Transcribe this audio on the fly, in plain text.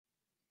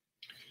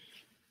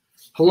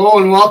Hello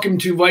and welcome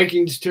to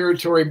Vikings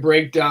Territory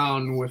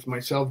Breakdown with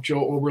myself,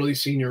 Joe Oberle,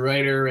 senior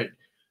writer at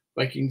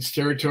Vikings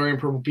Territory and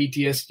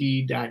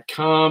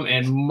PurplePTSD.com,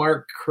 and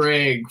Mark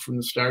Craig from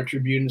the Star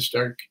Tribune,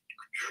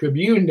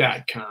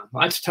 StarTribune.com.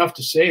 That's tough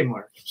to say,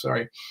 Mark.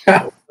 Sorry,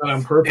 not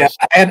on purpose.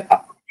 I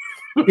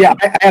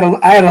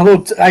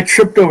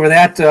tripped over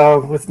that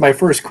with my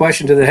first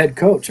question to the head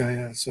coach.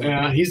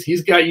 Yeah,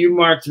 he's got you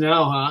marked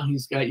now, huh?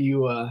 He's got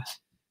you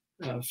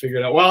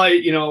figured out. Well,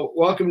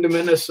 welcome to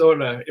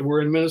Minnesota.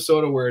 We're in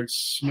Minnesota where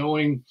it's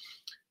snowing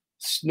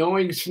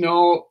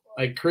snow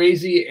like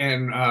crazy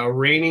and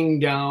raining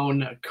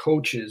down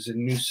coaches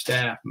and new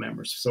staff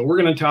members. So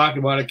we're going to talk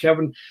about it.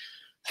 Kevin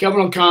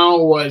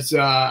O'Connell was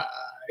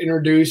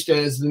introduced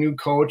as the new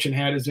coach and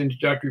had his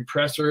introductory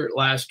presser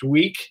last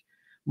week.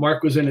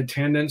 Mark was in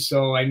attendance,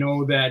 so I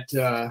know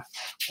that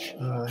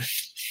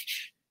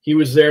he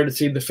was there to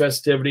see the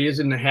festivities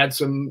and had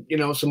some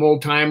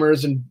old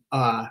timers and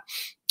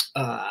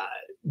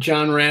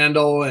John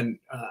Randall and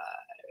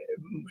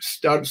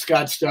Scott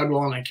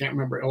Studwell, and I can't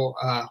remember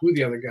who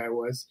the other guy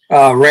was.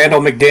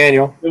 Randall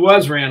McDaniel. It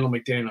was Randall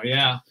McDaniel,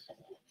 yeah.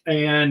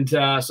 And so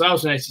that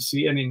was nice to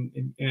see. I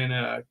mean,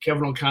 and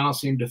Kevin O'Connell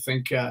seemed to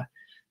think that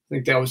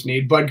was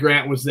neat. Bud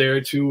Grant was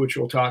there too, which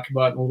we'll talk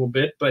about in a little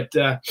bit. But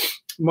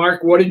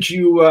Mark, what did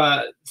you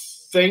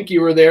think? You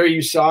were there.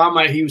 You saw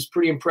him. He was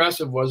pretty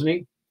impressive,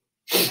 wasn't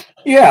he?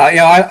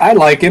 Yeah, I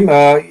like him.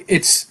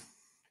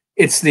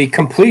 It's the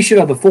completion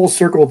of the full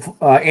circle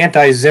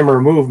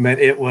anti-Zimmer movement.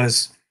 It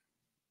was,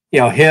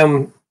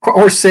 him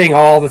or saying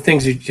all the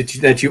things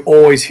that you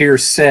always hear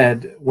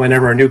said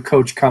whenever a new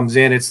coach comes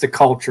in. It's the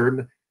culture.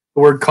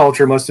 The word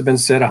culture must have been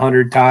said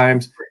 100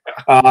 times.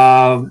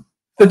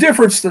 The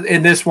difference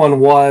in this one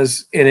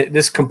was, and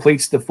this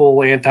completes the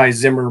full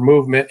anti-Zimmer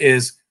movement,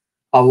 is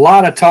a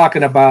lot of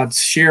talking about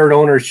shared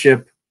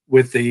ownership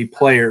with the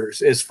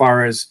players. As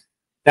far as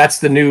that's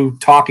the new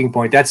talking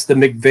point. That's the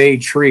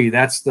McVay tree.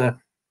 That's the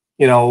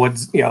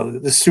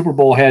the Super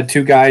Bowl had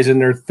two guys in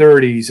their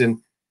 30s,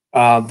 and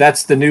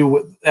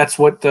that's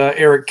what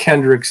Eric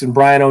Kendricks and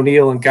Brian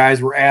O'Neill and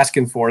guys were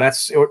asking for.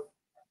 That's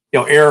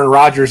Aaron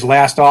Rodgers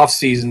last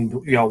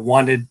offseason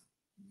wanted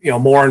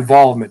more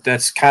involvement.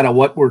 That's kind of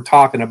what we're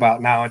talking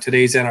about now in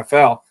today's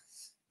NFL.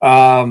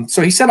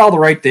 So he said all the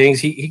right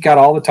things. He got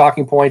all the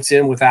talking points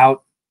in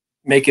without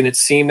making it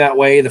seem that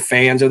way. The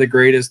fans are the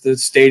greatest. The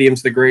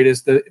stadium's the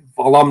greatest. The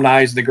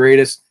alumni is the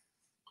greatest.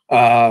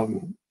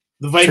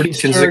 The Vikings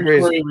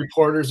Territory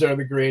reporters are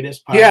the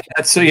greatest.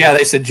 Podcast. Yeah,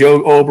 they said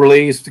Joe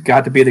Oberle's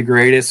got to be the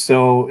greatest.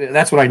 So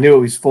that's what I knew.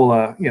 He was full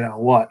of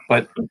what.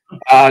 But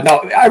no,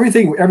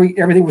 everything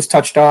was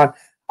touched on.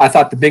 I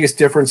thought the biggest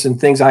difference in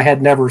things I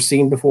had never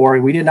seen before.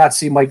 We did not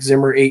see Mike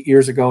Zimmer 9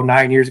 years ago,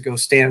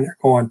 standing there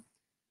going,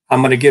 "I'm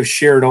going to give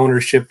shared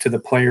ownership to the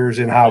players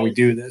in how we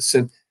do this,"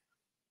 and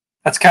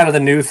that's kind of the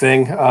new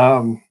thing.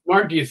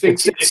 Mark, do you think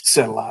it's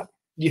said a lot?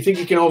 Do you think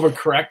you can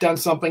overcorrect on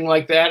something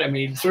like that? I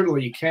mean,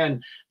 certainly you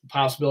can,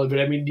 possibility,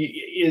 but I mean,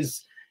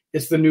 it's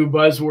the new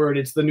buzzword,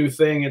 it's the new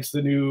thing, it's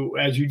the new,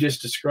 as you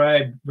just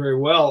described very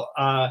well.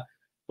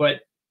 But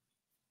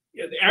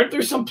aren't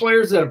there some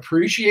players that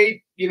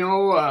appreciate,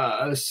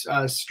 a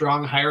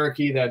strong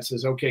hierarchy that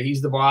says, okay,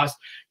 he's the boss,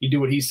 you do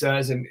what he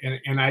says, and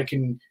I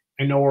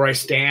know where I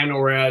stand,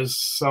 or as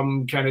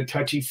some kind of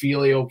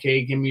touchy-feely,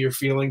 okay, give me your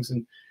feelings,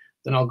 and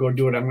then I'll go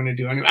do what I'm going to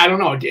do. I don't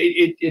know.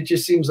 It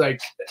just seems like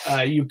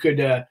you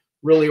could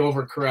really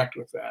overcorrect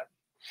with that.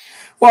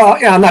 Well,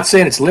 yeah, I'm not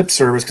saying it's lip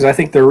service, because I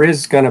think there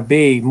is going to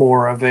be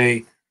more of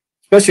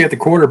especially at the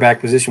quarterback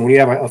position, when you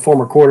have a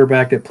former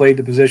quarterback that played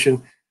the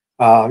position,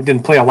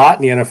 didn't play a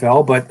lot in the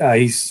NFL, but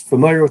he's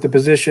familiar with the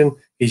position.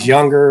 He's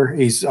younger.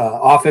 He's an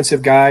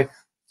offensive guy.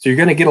 So you're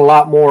going to get a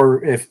lot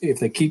more if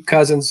they keep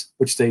Cousins,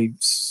 which they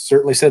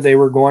certainly said they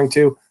were going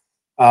to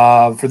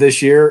for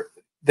this year.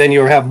 Then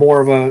you'll have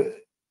more of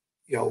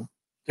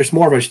there's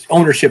more of an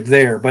ownership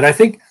there. But I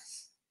think,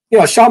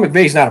 Sean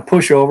McVay's not a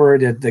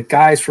pushover. The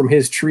guys from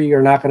his tree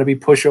are not going to be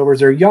pushovers.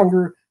 They're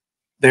younger.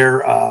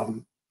 They're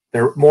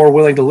more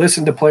willing to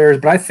listen to players.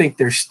 But I think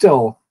they're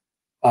still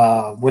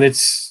when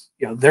it's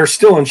they're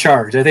still in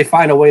charge. They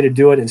find a way to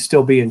do it and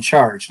still be in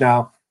charge.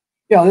 Now,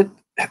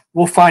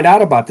 we'll find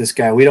out about this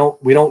guy. We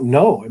don't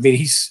know. I mean,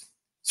 he's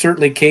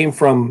certainly came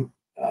from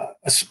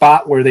a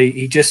spot where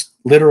he just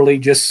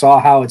literally saw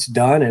how it's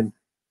done,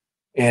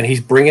 and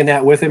he's bringing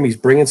that with him. He's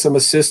bringing some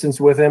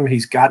assistants with him.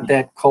 He's got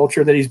that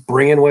culture that he's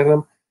bringing with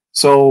him.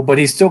 So, but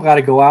he's still got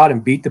to go out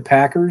and beat the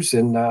Packers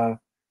and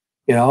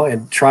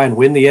and try and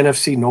win the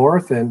NFC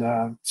North.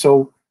 And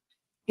so,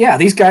 yeah,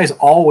 these guys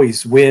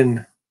always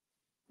win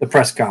the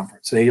press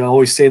conference. They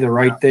always say the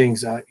right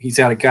things. He's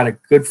got a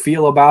good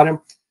feel about him.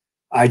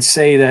 I'd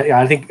say that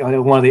I think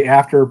one of the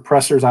after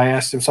pressers, I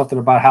asked him something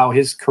about how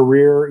his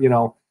career,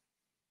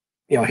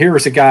 here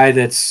is a guy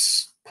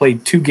that's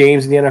played 2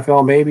 games in the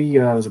NFL, maybe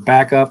was a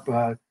backup,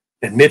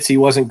 admits he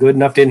wasn't good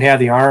enough, didn't have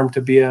the arm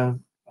to be a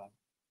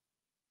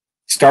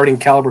starting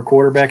caliber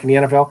quarterback in the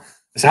NFL.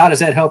 So how does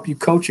that help you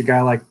coach a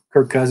guy like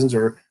Kirk Cousins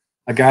or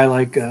a guy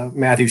like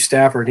Matthew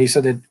Stafford? And he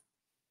said that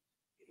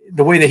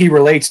the way that he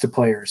relates to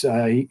players.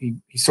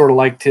 He sort of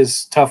liked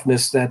his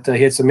toughness that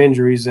he had some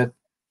injuries that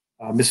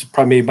this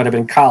probably might have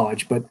been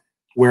college, but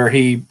where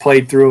he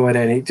played through it,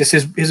 and just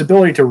his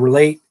ability to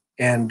relate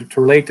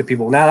to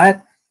people. Now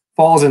that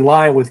falls in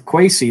line with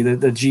Kwesi,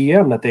 the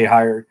GM that they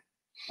hired.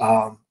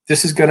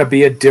 This is going to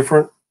be a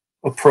different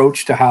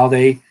approach to how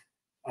they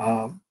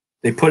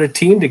put a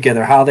team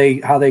together, how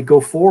they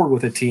go forward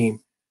with a team.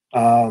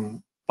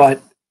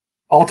 But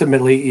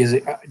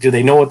ultimately, do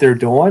they know what they're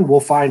doing? We'll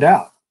find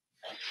out.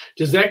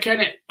 Does that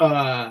kind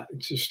of it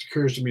just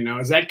occurs to me now?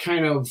 Is that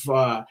kind of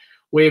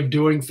way of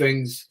doing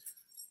things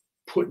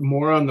put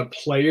more on the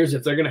players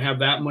if they're going to have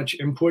that much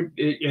input,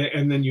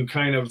 and then you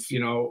kind of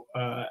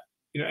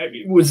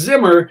with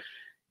Zimmer,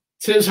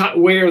 it's his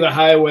way or the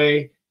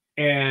highway,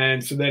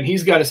 and so then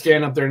he's got to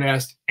stand up there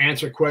and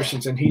answer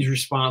questions, and he's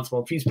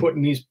responsible if he's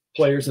putting these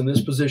players in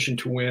this position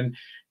to win,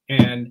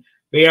 and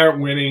they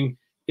aren't winning.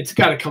 It's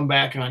got to come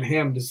back on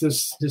him. Does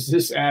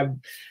this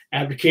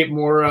advocate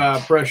more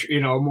pressure,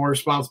 more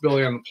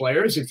responsibility on the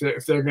players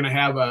if they're going to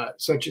have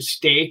such a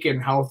stake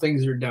in how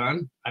things are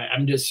done?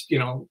 I'm just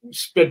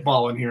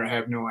spitballing here. I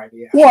have no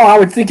idea. Well, I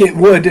would think it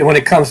would when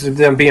it comes to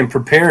them being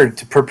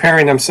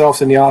preparing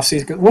themselves in the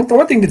offseason. The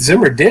one thing that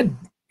Zimmer did,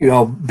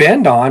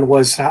 bend on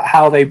was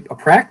how they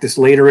practiced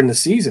later in the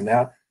season.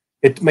 Now,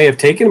 it may have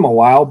taken him a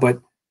while,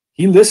 but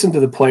he listened to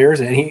the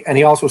players, and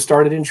he also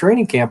started in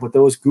training camp with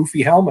those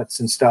goofy helmets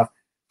and stuff.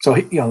 So,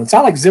 it's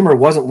not like Zimmer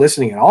wasn't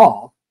listening at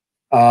all.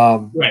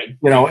 Right.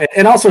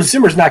 And also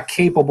Zimmer's not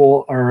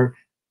capable, or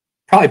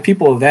probably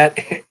people of that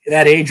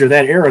age or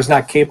that era is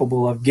not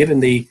capable of giving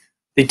the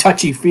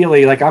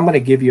touchy-feely, like, I'm going to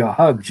give you a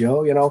hug,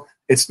 Joe.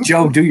 It's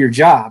Joe, do your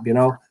job,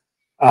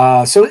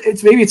 So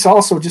it's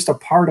also just a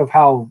part of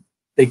how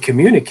they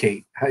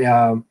communicate.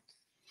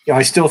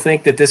 I still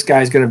think that this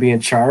guy's going to be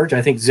in charge.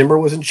 I think Zimmer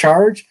was in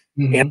charge,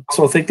 and I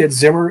also think that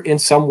Zimmer, in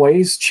some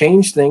ways,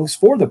 changed things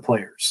for the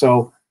players.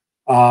 So,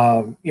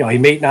 he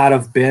may not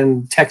have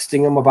been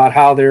texting them about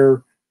how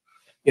their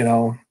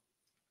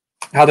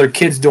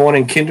kid's doing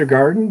in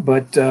kindergarten,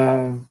 but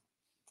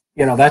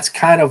that's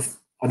kind of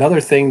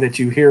another thing that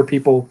you hear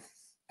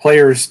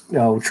players.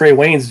 Trey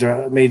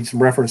Waynes made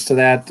some reference to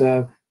that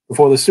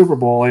before the Super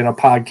Bowl in a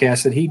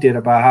podcast that he did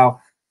about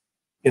how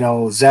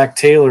Zach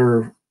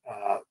Taylor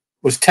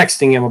was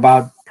texting him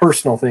about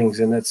personal things,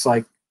 and it's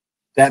like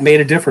that made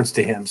a difference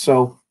to him.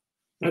 So.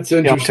 That's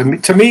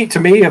interesting. To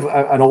me,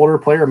 an older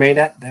player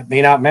that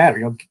may not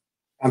matter.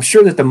 I'm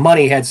sure that the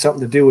money had something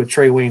to do with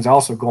Trey Waynes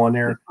also going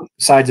there,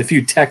 besides a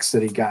few texts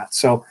that he got.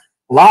 So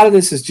a lot of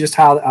this is just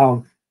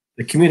how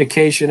the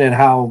communication and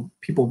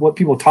what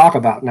people talk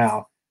about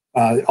now.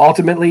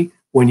 Ultimately,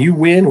 when you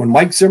win, when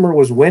Mike Zimmer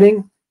was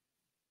winning,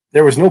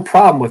 there was no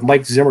problem with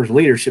Mike Zimmer's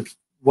leadership,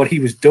 what he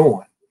was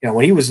doing.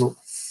 When he was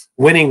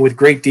winning with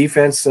great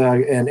defense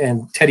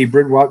and Teddy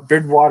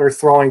Bridgewater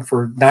throwing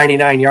for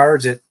 99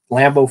 yards at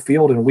Lambeau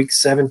Field in week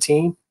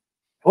 17.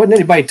 Wasn't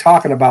anybody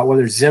talking about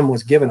whether Zim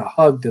was giving a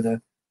hug to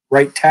the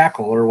right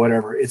tackle or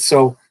whatever. It's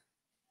so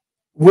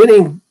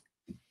winning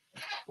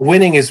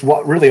is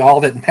what really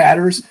all that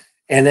matters.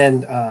 And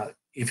then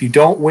if you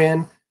don't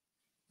win,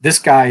 this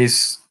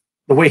guy's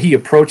the way he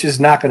approaches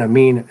not going to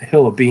mean a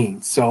hill of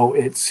beans. So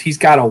he's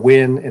got to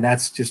win, and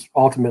that's just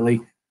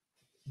ultimately,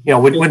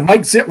 when Bill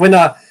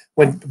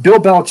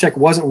Belichick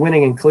wasn't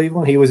winning in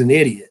Cleveland, he was an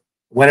idiot.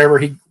 Whenever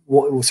he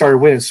started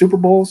winning Super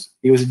Bowls,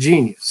 he was a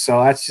genius.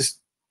 So that's just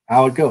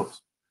how it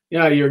goes.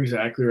 Yeah, you're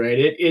exactly right.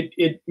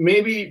 It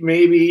maybe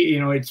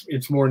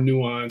it's more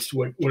nuanced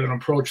what an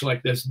approach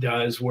like this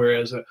does.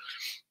 Whereas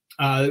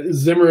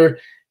Zimmer,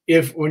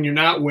 when you're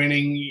not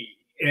winning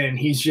and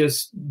he's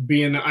just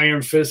being the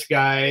iron fist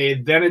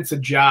guy, then it's a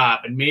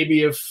job. And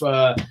maybe if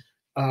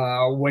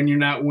when you're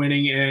not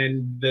winning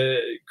and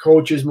the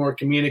coach is more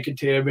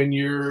communicative and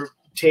you're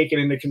taken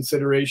into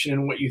consideration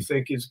and what you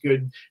think is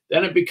good,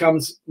 then it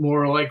becomes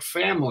more like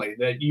family,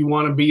 that you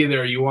want to be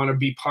there, you want to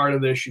be part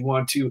of this, you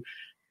want to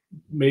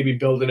maybe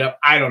build it up.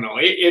 I don't know.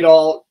 It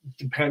all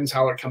depends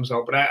how it comes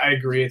out, but I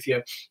agree with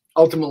you.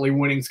 Ultimately,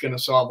 winning is going to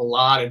solve a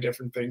lot of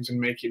different things and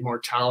make you more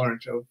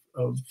tolerant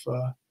of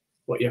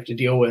what you have to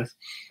deal with.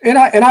 And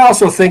I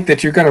also think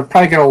that you're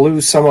probably going to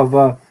lose some of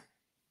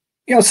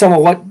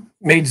what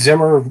made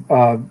Zimmer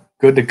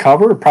good to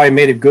cover. Probably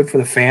made it good for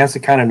the fans to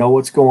kind of know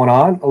what's going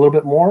on a little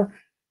bit more.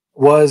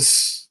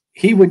 Was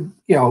he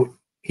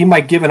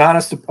might give an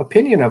honest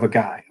opinion of a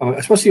guy,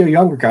 especially a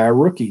younger guy, a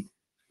rookie.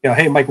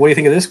 Hey, Mike, what do you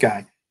think of this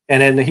guy?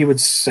 And then he would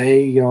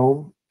say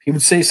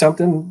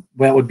something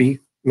that would be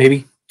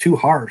maybe too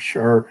harsh,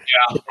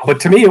 but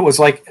to me, it was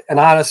like an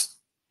honest.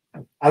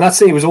 I'm not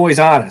saying he was always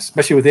honest,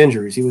 especially with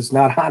injuries. He was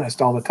not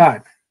honest all the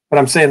time, but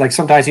I'm saying like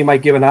sometimes he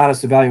might give an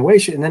honest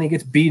evaluation, and then he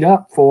gets beat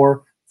up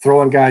for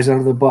throwing guys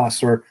under the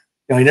bus, or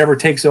he never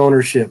takes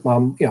ownership.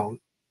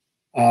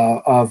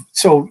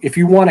 So if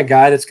you want a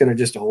guy that's going to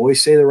just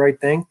always say the right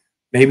thing,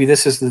 maybe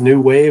this is the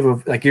new wave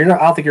of like I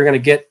don't think you're going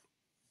to get.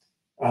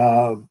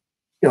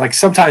 Like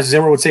sometimes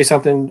Zimmer would say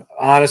something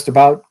honest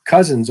about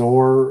Cousins,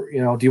 or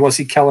do you want to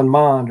see Kellen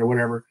Mond or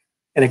whatever,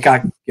 and it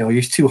got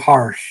he's too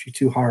harsh.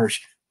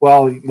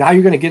 Well, now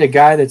you're going to get a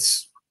guy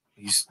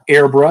he's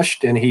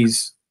airbrushed and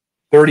he's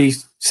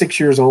 36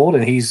 years old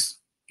and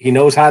he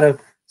knows how to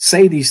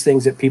say these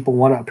things that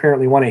people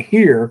apparently want to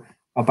hear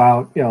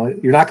about.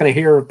 You're not going to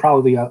hear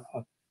probably a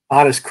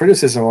honest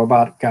criticism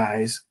about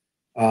guys.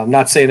 I'm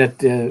not saying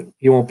that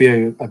he won't be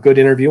a good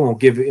interview, won't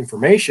give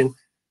information,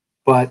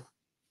 but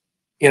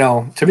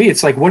to me,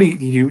 it's like, what do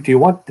you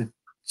want?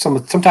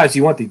 Sometimes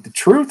you want the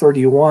truth, or do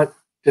you want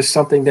just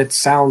something that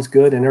sounds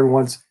good and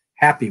everyone's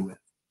happy with?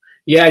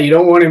 Yeah, you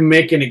don't want him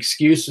making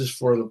excuses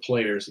for the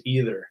players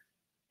either.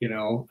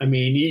 I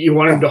mean, you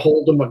want him to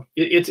hold them.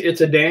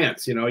 It's a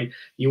dance.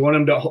 You want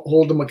him to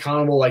hold them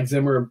accountable like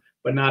Zimmer,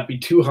 but not be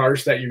too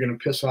harsh that you're going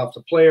to piss off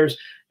the players.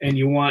 And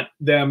you want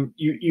them,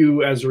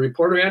 you as a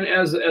reporter and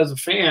as a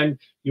fan,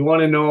 you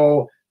want to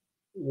know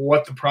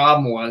what the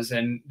problem was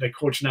and the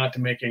coach not to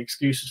make any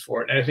excuses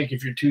for it. And I think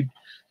if you're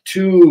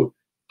two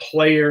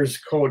players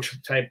coach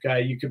type guy,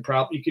 you could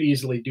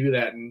easily do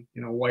that and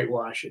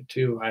whitewash it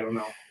too. I don't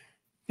know.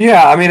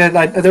 Yeah, I mean,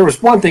 there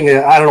was one thing,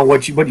 I don't know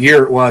what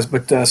year it was,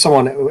 but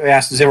someone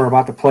asked Zimmer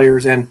about the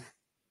players, and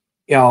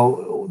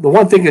the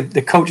one thing that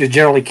the coaches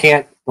generally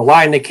the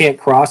line they can't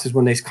cross is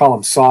when they call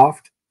them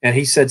soft. And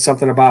he said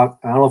something about,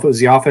 I don't know if it was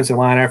the offensive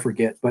line, I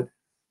forget, but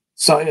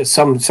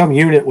some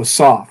unit was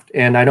soft.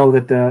 And I know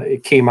that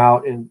it came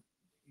out and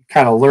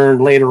kind of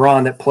learned later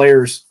on that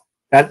players,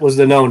 that was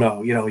the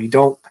no-no. You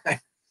don't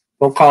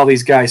call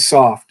these guys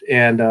soft.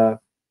 And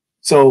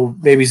so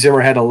maybe Zimmer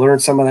had to learn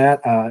some of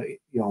that.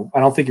 I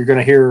don't think you're going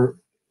to hear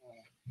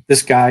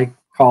this guy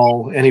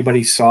call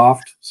anybody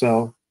soft.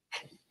 So,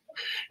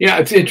 yeah,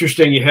 it's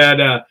interesting. You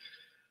had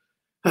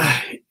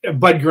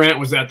Bud Grant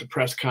was at the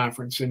press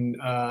conference, and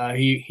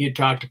he had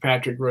talked to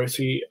Patrick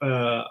Rossi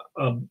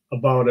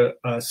about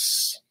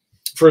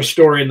for a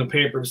story in the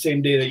paper the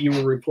same day that you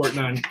were reporting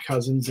on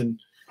Cousins, and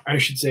I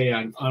should say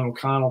on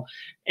O'Connell.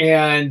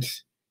 And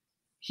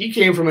he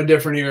came from a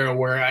different era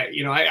where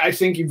I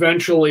think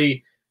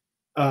eventually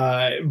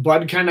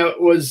Bud kind of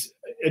was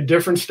a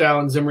different style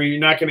in Zimmer. You're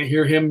not going to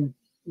hear him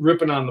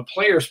ripping on the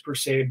players per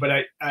se,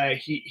 but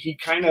he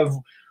kind of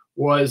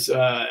was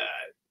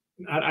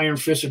not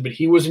iron-fisted, but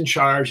he was in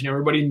charge and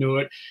everybody knew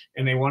it,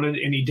 and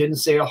he didn't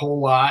say a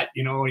whole lot.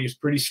 He was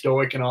pretty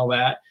stoic and all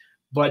that.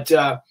 But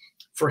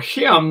for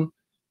him,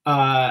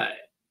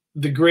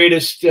 the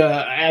greatest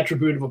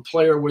attribute of a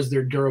player was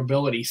their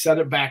durability. He said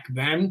it back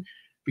then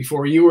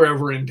before you were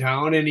ever in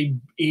town, and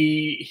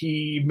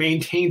he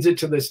maintains it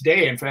to this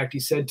day. In fact, he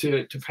said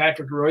to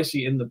Patrick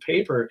Rossi in the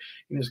paper,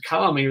 in his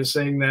column, he was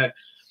saying that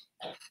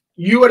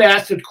you had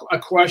asked a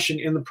question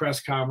in the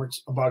press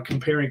conference about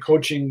comparing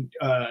coaching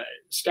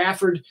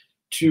Stafford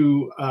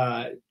to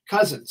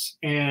Cousins,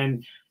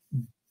 and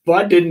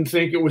Bud didn't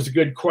think it was a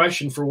good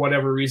question for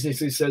whatever reason.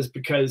 He says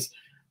because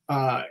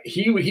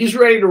he's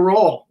ready to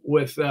roll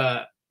with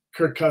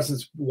Kirk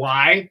Cousins.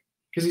 Why?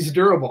 Because he's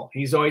durable.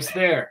 He's always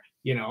there,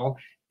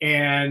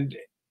 And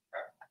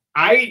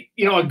I,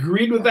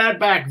 agreed with that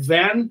back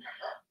then,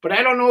 but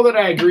I don't know that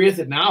I agree with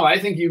it now. I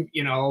think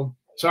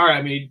sorry,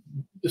 I mean,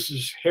 this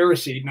is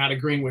heresy, not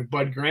agreeing with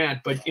Bud Grant,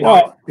 but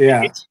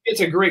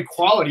it's a great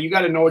quality. You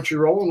got to know what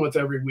you're rolling with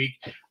every week.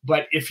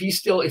 But if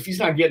he's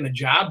not getting the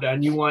job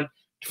done, you want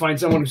to find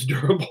someone who's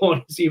durable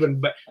and is even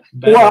better.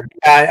 Well,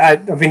 I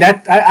mean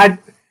I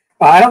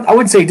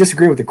wouldn't say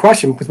disagree with the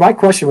question, because my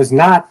question was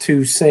not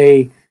to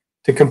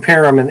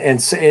compare them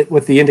and say it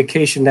with the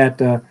indication that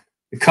the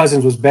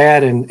Cousins was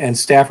bad and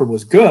Stafford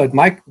was good.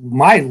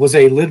 Mine was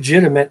a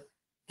legitimate,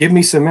 give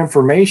me some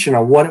information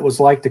on what it was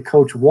like to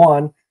coach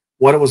one,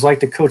 what it was like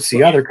to coach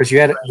the other, because you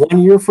had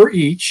 1 year for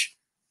each.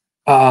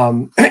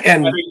 And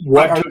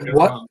what are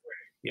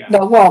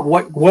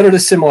the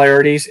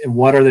similarities and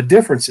what are the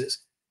differences?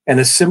 And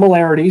the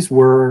similarities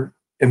were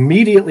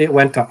immediately it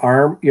went to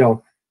arm,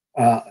 the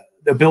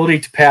ability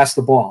to pass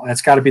the ball.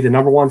 That's got to be the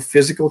number one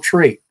physical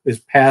trait, is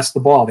pass the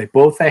ball. They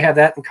have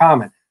that in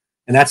common.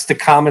 And that's the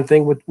common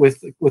thing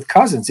with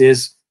Cousins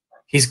is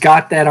he's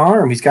got that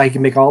arm. He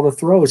can make all the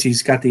throws.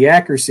 He's got the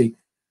accuracy.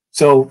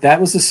 So that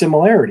was the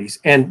similarities.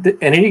 And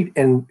he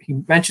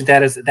mentioned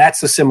that's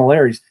the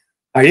similarities.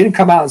 Now, he didn't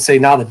come out and say,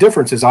 now the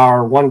differences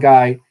are one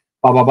guy,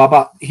 blah, blah, blah,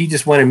 blah. He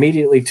just went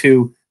immediately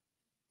to,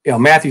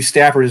 Matthew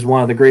Stafford is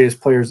one of the greatest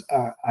players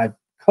I've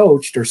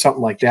coached or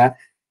something like that.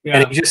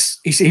 Yeah. And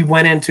he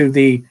went into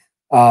the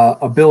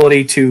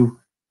ability to,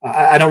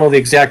 I don't know the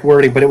exact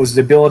wording, but it was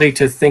the ability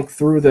to think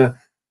through the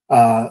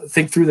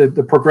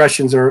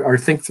progressions or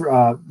think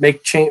through,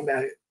 make change,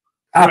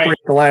 operate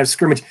the line of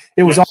scrimmage.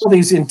 It was all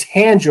these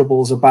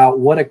intangibles about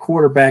what a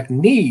quarterback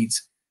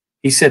needs.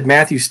 He said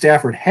Matthew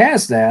Stafford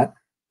has that.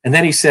 And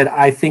then he said,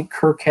 I think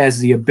Kirk has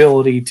the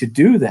ability to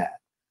do that.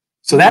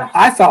 So that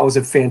I thought was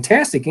a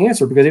fantastic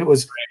answer,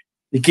 because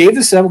he gave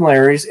the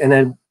similarities and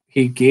then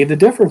he gave the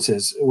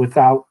differences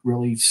without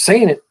really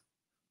saying it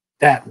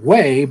that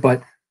way,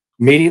 but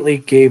immediately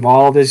gave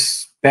all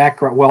this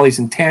background, these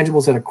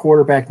intangibles that a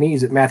quarterback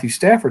needs that Matthew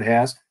Stafford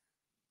has,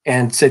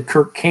 and said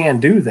Kirk can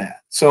do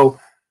that. So,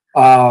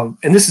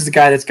 and this is the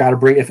guy that's got to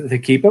bring, if they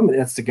keep him,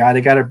 that's the guy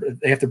they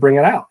have to bring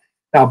it out.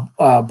 Now,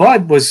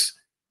 Bud was,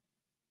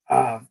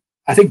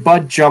 I think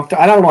Bud jumped.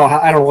 I don't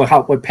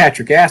know what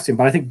Patrick asked him,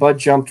 but I think Bud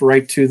jumped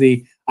right to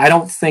the. I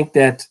don't think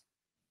that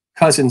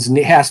Cousins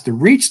has to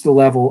reach the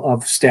level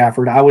of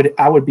Stafford.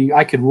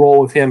 I could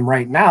roll with him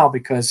right now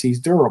because he's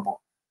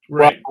durable.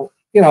 Right.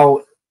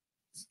 Well,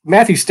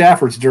 Matthew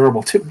Stafford's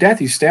durable too.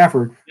 Matthew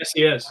Stafford. Yes,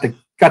 he is.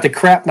 Got the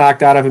crap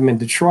knocked out of him in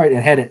Detroit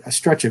and had a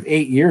stretch of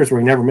 8 years where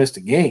he never missed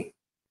a game.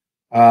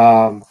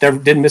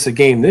 Didn't miss a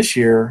game this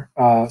year.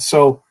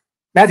 So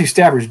Matthew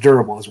Stafford's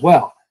durable as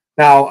well.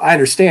 Now I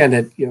understand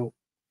that,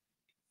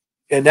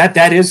 and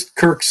that is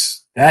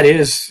Kirk's, that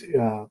is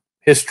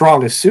his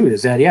strongest suit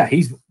is that,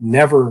 he's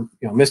never,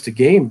 missed a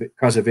game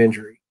because of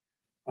injury.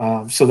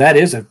 So that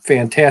is a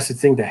fantastic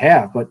thing to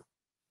have, but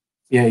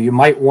you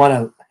might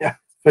want to,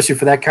 especially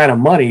for that kind of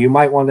money, you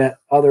might want that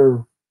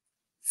other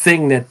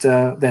thing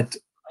that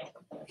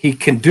he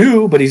can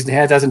do, but he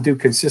doesn't do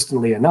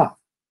consistently enough.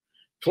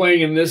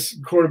 Playing in this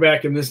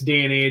quarterback in this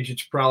day and age,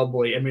 it's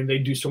probably, they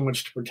do so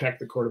much to protect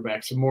the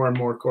quarterbacks, and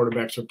more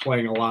quarterbacks are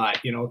playing a lot.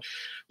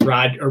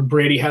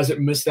 Brady hasn't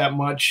missed that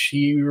much.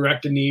 He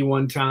wrecked a knee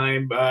one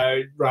time.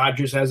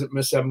 Rodgers hasn't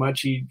missed that much.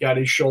 He got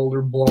his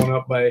shoulder blown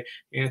up by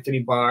Anthony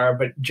Barr,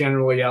 but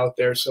generally out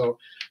there. So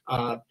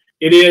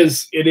it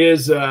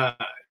is a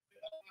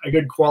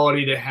good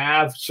quality to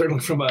have,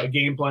 certainly from a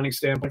game planning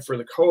standpoint for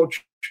the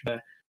coach.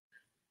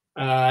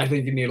 I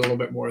think you need a little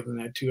bit more than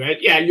that too.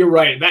 Yeah, you're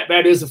right.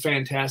 That is a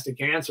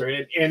fantastic answer,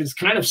 and it's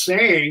kind of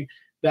saying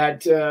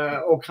that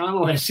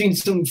O'Connell has seen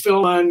some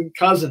film on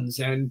Cousins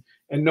and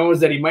knows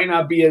that he might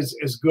not be as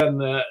good on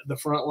the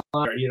front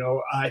line.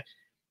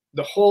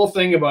 The whole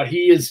thing about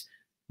he has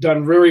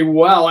done very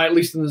well, at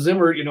least in the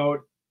Zimmer,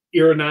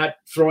 era, not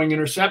throwing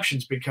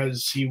interceptions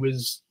because he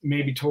was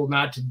maybe told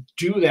not to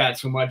do that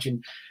so much,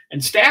 and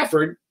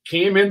Stafford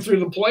came in through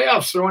the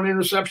playoffs throwing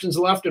interceptions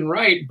left and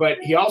right, but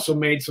he also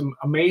made some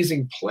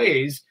amazing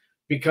plays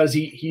because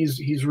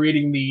he's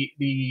reading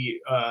the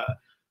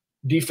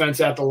defense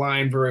at the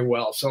line very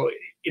well. So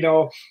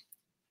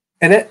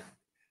and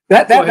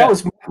that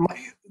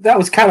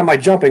was kind of my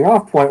jumping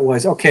off point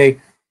was,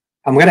 okay,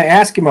 I'm going to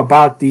ask him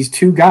about these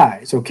two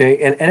guys,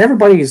 okay, and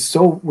everybody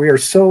we are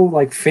so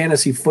like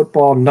fantasy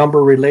football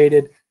number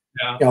related.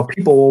 Yeah.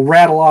 People will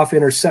rattle off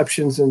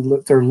interceptions and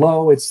if they're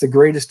low, it's the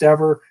greatest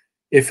ever.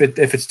 If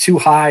it's too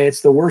high,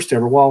 it's the worst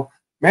ever. Well,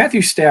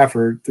 Matthew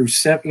Stafford through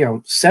 17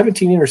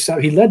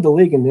 interceptions, he led the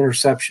league in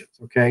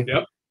interceptions. Okay.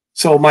 Yep.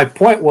 So my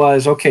point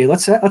was, okay,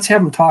 let's have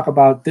him talk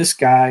about this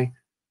guy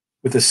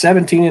with the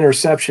 17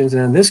 interceptions,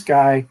 and then this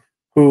guy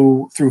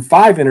who threw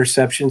 5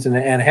 interceptions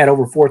and had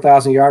over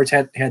 4,000 yards,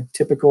 had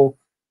typical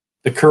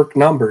the Kirk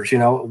numbers,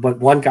 But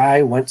one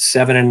guy went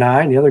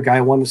 7-9, the other guy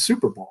won the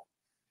Super Bowl.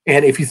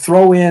 And if you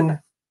throw in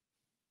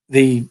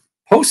the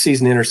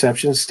postseason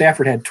interceptions,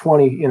 Stafford had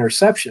 20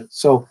 interceptions.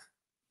 So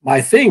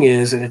my thing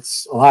is, and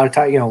it's a lot of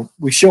time,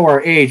 we show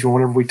our age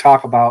whenever we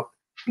talk about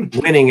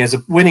winning as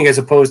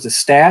opposed to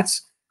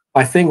stats.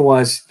 My thing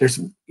was there's,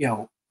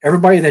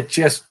 everybody that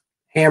just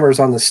hammers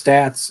on the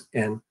stats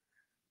and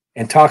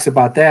talks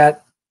about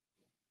that,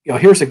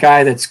 here's a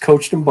guy that's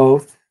coached them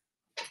both.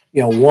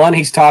 One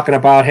he's talking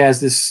about has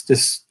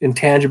this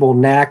intangible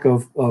knack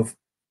of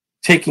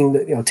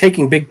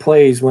taking big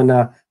plays when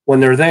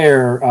they're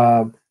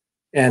there.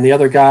 And the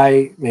other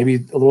guy maybe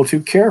a little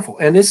too careful.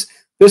 And this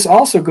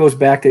also goes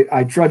back to,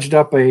 I drudged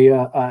up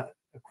a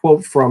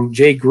quote from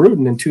Jay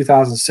Gruden in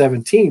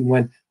 2017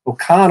 when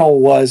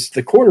O'Connell was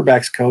the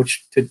quarterback's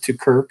coach to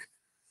Kirk,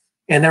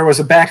 and there was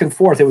a back and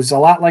forth. It was a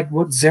lot like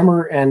what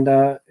Zimmer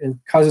and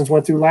Cousins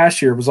went through last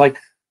year. It was like,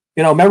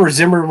 remember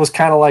Zimmer was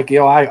kind of like,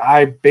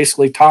 I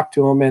basically talked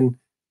to him and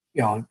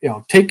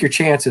take your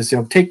chances,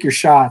 take your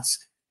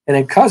shots. And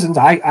then Cousins,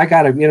 I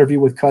got an interview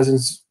with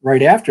Cousins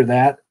right after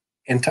that.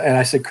 And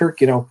I said, Kirk,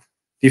 do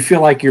you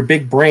feel like your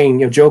big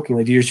brain,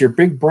 jokingly, does your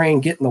big brain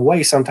get in the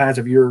way sometimes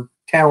of your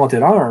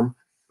talented arm?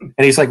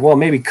 And he's like, well,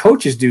 maybe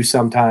coaches do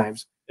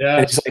sometimes. Yeah.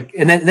 And, it's like,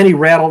 and then he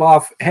rattled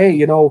off, hey,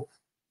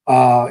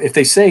 if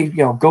they say,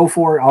 go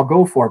for it, I'll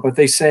go for it. But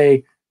they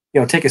say,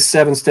 take a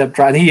 7-step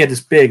drop. And he had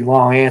this big,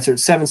 long answer,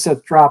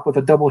 7-step drop with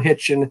a double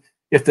hitch. And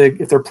if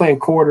they're playing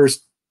quarters,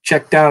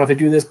 check down. If they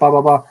do this, blah,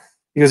 blah, blah.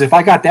 Because if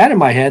I got that in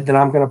my head, then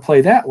I'm going to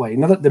play that way.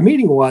 Now, the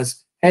meeting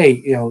was,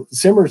 hey,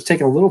 Zimmer's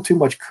taking a little too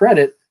much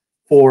credit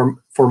for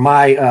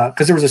my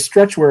because there was a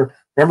stretch where,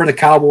 remember the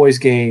Cowboys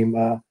game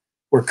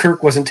where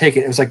Kirk wasn't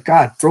taking it. It was like,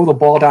 God, throw the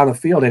ball down the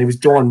field, and he was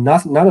doing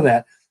none of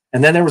that.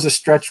 And then there was a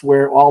stretch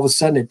where all of a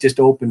sudden it just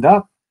opened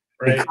up,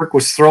 right. And Kirk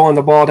was throwing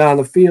the ball down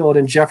the field,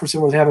 and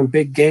Jefferson was having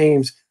big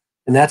games,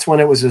 and that's when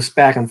it was this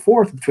back and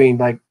forth between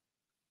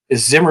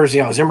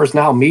Zimmer's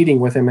now meeting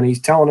with him, and he's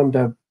telling him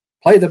to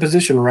play the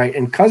position right,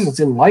 and Cousins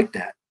didn't like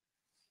that.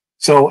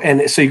 So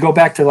you go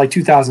back to like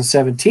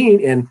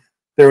 2017, and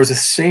there was the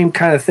same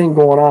kind of thing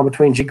going on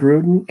between Jay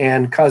Gruden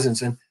and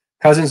Cousins. And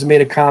Cousins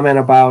made a comment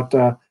about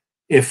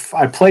if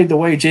I played the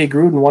way Jay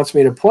Gruden wants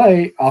me to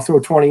play, I'll throw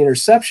 20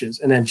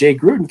 interceptions. And then Jay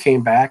Gruden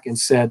came back and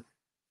said,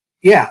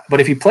 yeah, but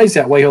if he plays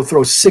that way, he'll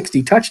throw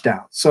 60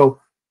 touchdowns. So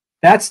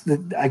that's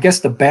I guess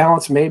the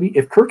balance maybe.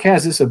 If Kirk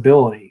has this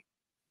ability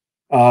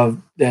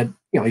that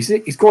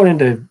he's going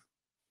into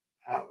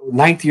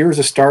ninth year as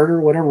a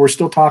starter, whatever. We're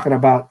still talking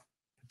about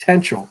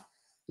potential.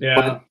 Yeah.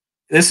 But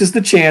this is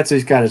the chance.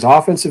 He's got his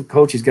offensive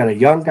coach. He's got a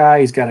young guy.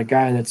 He's got a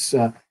guy that's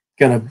going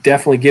to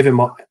definitely give him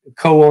a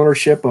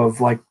co-ownership of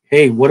like,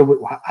 hey,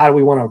 how do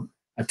we want to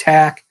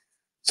attack?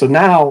 So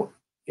now,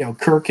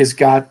 Kirk has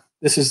got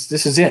this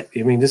is it.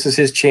 I mean, this is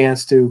his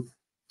chance to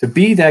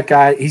be that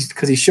guy.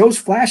 Because he shows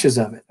flashes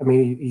of it. I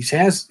mean,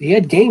 he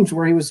had games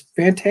where he was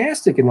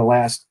fantastic in the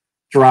last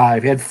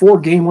drive. He had 4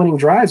 game-winning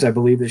drives, I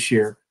believe, this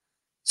year.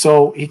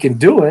 So he can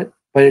do it,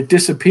 but it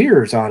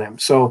disappears on him.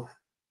 So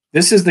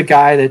this is the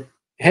guy that,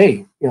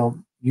 hey,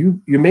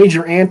 you made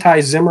your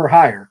anti-Zimmer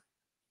hire.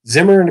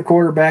 Zimmer and the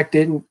quarterback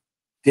didn't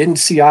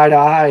see eye to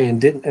eye,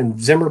 and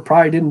Zimmer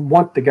probably didn't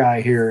want the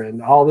guy here,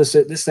 and all this,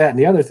 that, and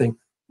the other thing.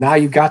 Now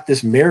you got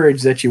this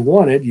marriage that you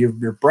wanted.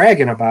 You're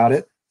bragging about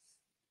it.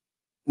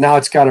 Now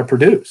it's got to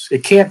produce.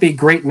 It can't be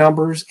great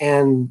numbers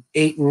and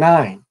 8 and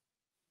 9.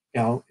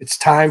 It's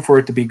time for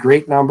it to be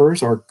great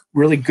numbers or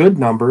really good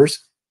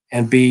numbers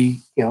and be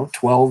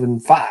 12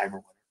 and 5 or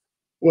whatever.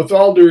 With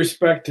all due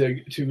respect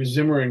to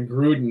Zimmer and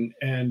Gruden,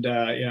 and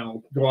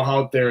go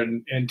out there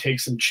and take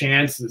some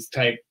chances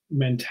type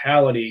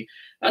mentality.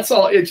 That's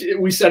all.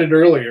 We said it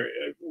earlier.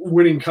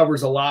 Winning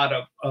covers a lot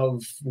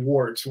of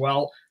warts.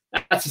 Well,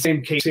 that's the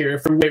same case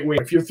here.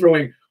 If you're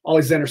throwing all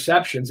these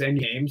interceptions in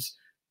games,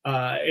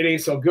 it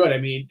ain't so good. I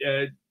mean,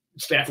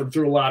 Stafford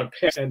threw a lot of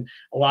picks, and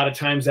a lot of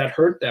times that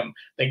hurt them.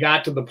 They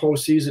got to the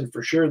postseason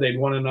for sure. They'd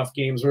won enough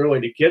games early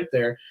to get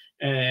there,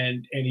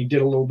 and he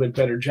did a little bit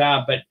better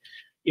job. But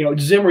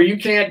Zimmer, you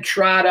can't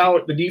trot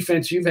out the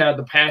defense you've had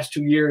the past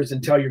 2 years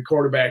and tell your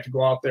quarterback to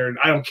go out there and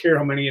I don't care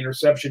how many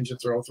interceptions you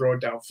throw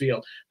it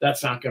downfield.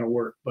 That's not going to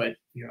work. But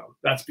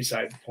that's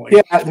beside the point.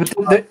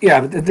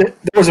 Yeah, but there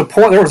was a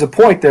point. There was a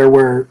point there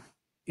where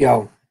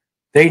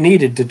they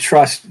needed to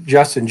trust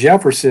Justin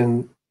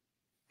Jefferson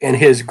and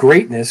his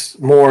greatness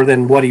more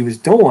than what he was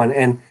doing,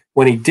 and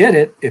when he did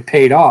it, it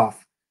paid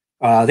off.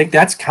 I think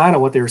that's kind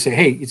of what they were saying.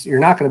 Hey, you're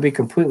not going to be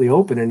completely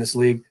open in this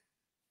league.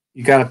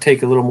 You got to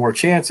take a little more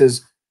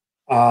chances.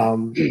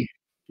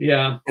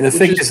 Yeah. And the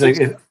thing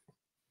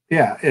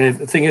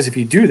is, if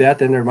you do that,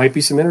 then there might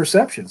be some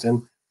interceptions.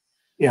 And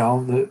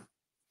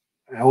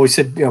I always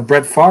said,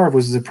 Brett Favre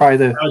was probably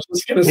the. I was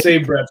just going to say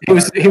Brett Favre.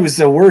 He was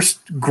the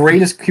worst,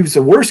 greatest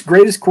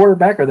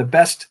quarterback, or the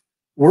best,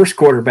 worst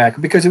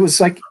quarterback, because it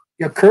was like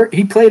Kurt.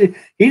 He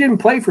didn't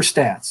play for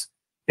stats.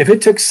 If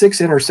it took 6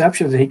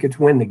 interceptions and he could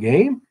win the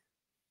game,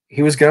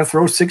 he was going to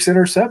throw 6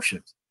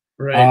 interceptions.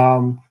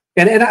 Right.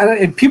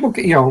 And people,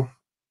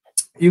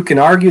 you can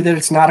argue that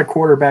it's not a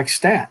quarterback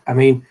stat. I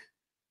mean,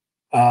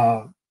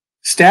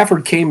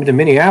 Stafford came into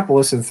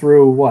Minneapolis and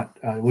threw what?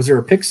 Was there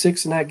a pick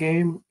 6 in that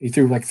game? He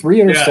threw like 3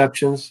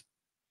 interceptions.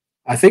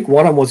 Yeah. I think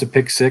one of them was a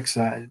pick 6.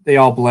 They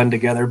all blend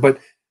together. But,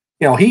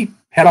 he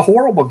had a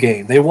horrible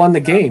game. They won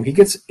the game. He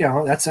gets,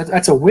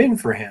 that's a win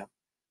for him.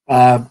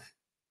 However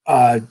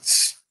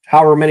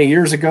many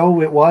years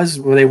ago it was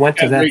where they went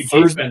to that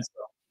Thursday.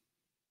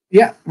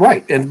 Yeah,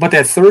 right. But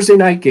that Thursday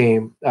night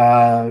game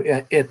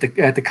at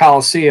the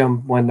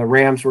Coliseum, when the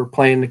Rams were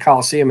playing the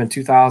Coliseum in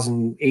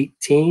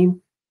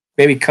 2018,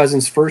 maybe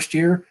Cousins' first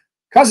year,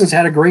 Cousins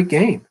had a great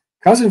game.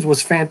 Cousins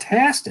was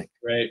fantastic.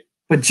 Right.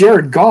 But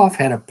Jared Goff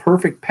had a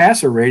perfect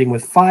passer rating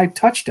with 5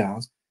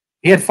 touchdowns.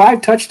 He had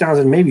 5 touchdowns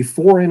and maybe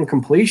 4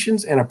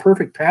 incompletions and a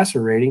perfect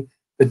passer rating.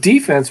 The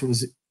defense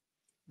was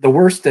the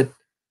worst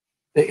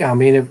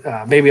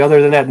maybe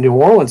other than that New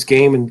Orleans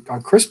game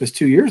on Christmas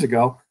 2 years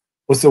ago,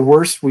 was the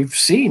worst we've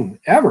seen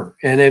ever.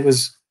 And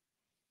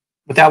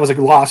but that was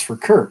a loss for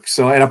Kirk.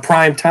 So, and a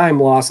prime time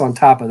loss on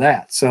top of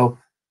that. So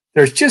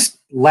there's just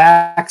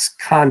lacks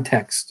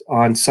context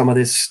on some of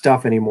this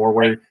stuff anymore,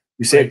 where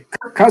you say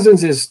Kirk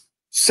Cousins is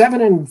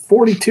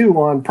 7-42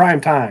 on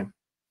prime time,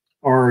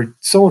 or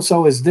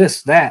so-and-so is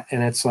this, that.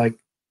 And it's like,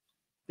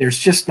 there's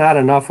just not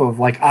enough of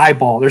like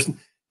eyeball.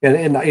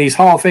 In these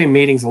Hall of Fame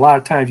meetings, a lot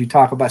of times you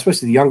talk about,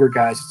 especially the younger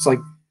guys, it's like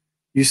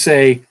you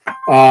say,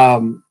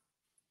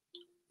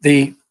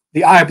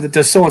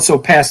 does so-and-so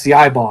pass the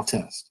eyeball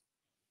test?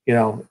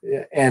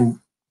 And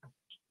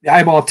the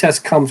eyeball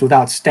test comes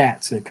without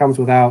stats, and it comes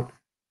without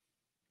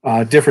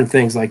different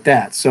things like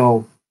that.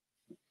 So,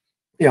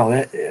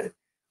 a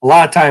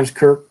lot of times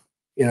Kirk,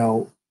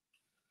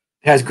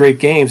 has great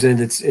games, and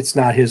it's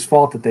not his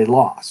fault that they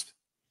lost.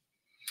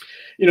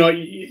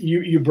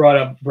 You brought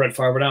up Brett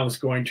Favre, and I was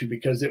going to,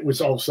 because it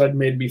was all of a sudden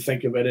made me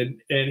think of it,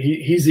 and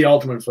he's the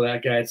ultimate for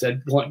that guy. It's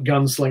that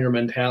gunslinger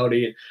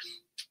mentality.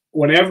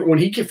 When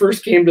he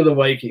first came to the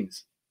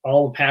Vikings,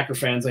 all the Packer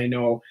fans I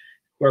know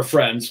who are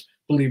friends,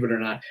 believe it or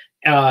not,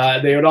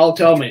 they would all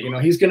tell me,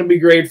 he's going to be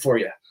great for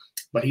you,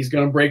 but he's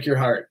going to break your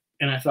heart.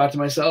 And I thought to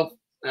myself,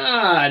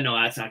 no,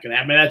 that's not going to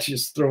happen. That's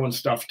just throwing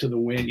stuff to the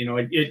wind.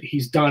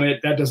 He's done it.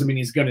 That doesn't mean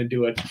he's going to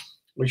do it.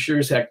 We sure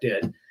as heck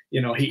did.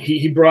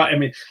 He brought.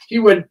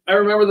 I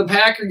remember the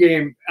Packer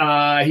game.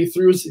 He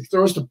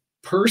throws to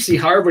Percy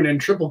Harvin in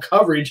triple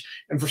coverage,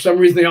 and for some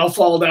reason they all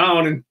fall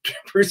down, and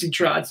Percy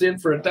trots in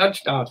for a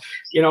touchdown,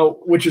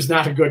 which is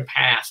not a good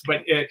pass.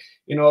 But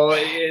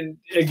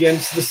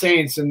against the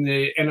Saints in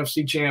the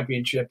NFC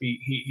Championship,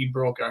 he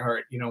broke our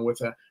heart,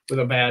 with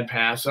a bad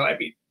pass. So I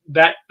mean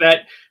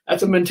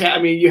that's a mentality.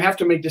 I mean, you have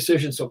to make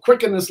decisions so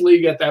quick in this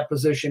league at that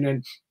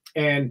position,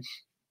 and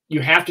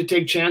you have to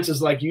take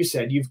chances, like you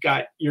said.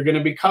 You're going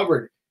to be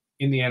covered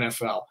in the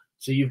NFL,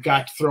 so you've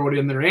got to throw it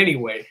in there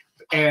anyway.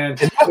 And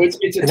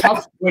it's a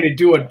tough way to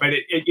do it, but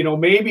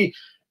maybe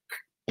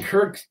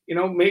Kirk's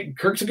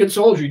a good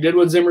soldier. He did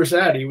what Zimmer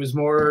said. He was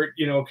more,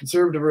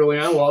 conservative early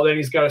on. Well, then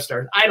he's got to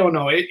start. I don't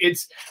know.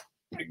 It's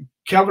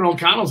Kevin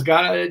O'Connell's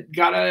got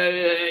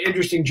a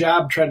interesting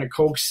job trying to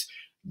coax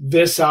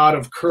this out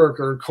of Kirk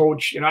or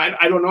coach.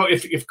 I don't know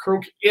if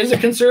Kirk is a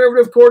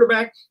conservative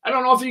quarterback. I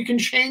don't know if you can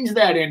change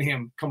that in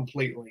him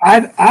completely.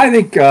 I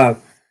think.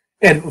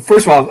 And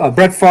first of all,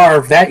 Brett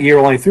Favre that year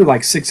only threw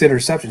like 6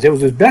 interceptions. It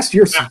was his best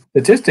year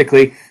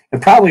statistically,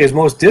 and probably his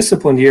most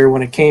disciplined year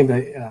when it came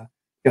to,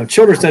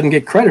 Childress doesn't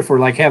get credit for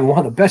like having one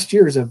of the best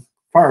years of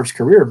Favre's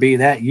career be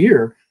that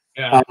year.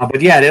 Yeah.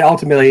 But yeah,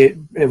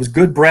 it was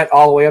good Brett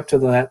all the way up to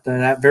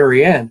that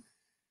very end.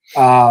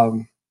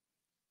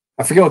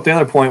 I forget what the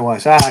other point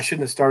was. I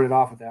shouldn't have started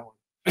off with that one.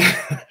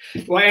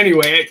 Well,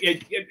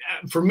 anyway,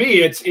 for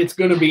me, it's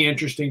going to be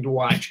interesting to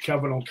watch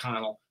Kevin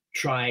O'Connell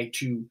try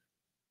to.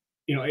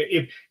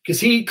 Because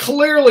he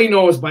clearly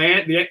knows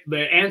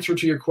the answer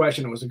to your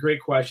question. It was a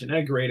great question,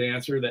 a great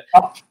answer. That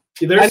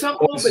there's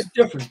something a little bit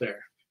different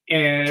there,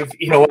 and if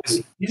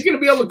he's going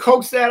to be able to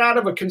coax that out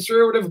of a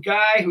conservative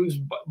guy who's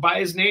by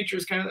his nature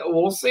is kind of.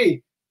 We'll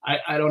see.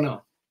 I don't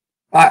know.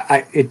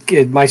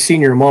 My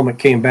senior moment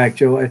came back,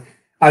 Joe.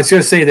 I was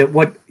going to say that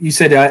what you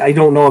said. I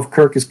don't know if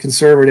Kirk is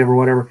conservative or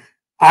whatever.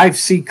 I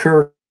see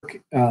Kirk.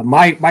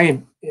 My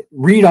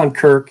read on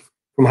Kirk.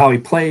 From how he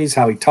plays,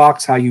 how he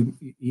talks, how he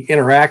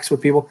interacts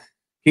with people.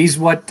 He's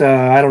what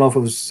I don't know if it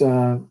was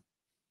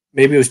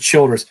maybe it was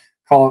Childress.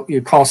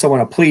 You call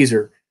someone a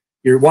pleaser.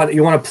 You want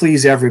to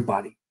please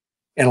everybody,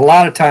 and a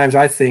lot of times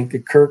I think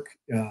that Kirk.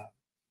 Can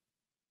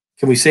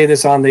we say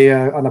this on the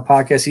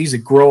podcast? He's a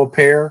grow a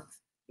pair,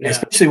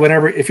 especially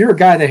if you're a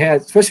guy that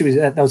had, especially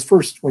that was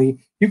first when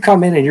you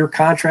come in and your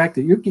contract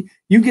that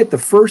you get the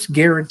first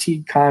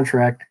guaranteed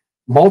contract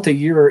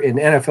multi-year in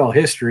NFL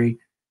history.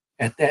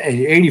 At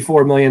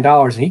 $84 million,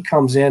 and he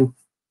comes in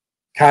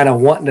kind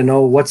of wanting to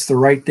know what's the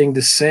right thing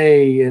to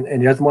say, and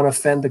he doesn't want to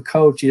offend the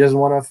coach. He doesn't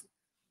want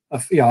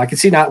to, I can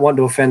see not wanting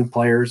to offend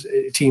players,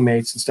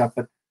 teammates and stuff,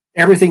 but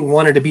everything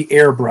wanted to be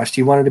airbrushed.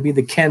 He wanted to be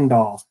the Ken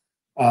doll.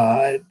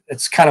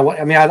 It's kind of what,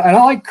 I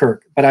like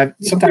Kirk, but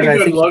sometimes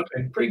I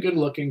think pretty good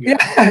looking guy.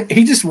 Yeah,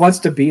 he just wants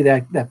to be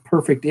that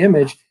perfect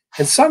image.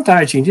 And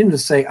sometimes you need to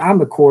say, I'm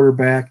the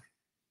quarterback.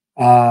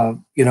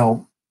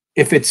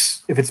 If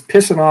it's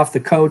pissing off the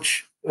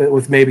coach,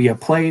 with maybe a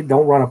play,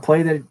 don't run a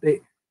play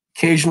that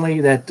occasionally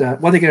that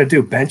what are they going to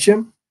do? Bench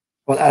him?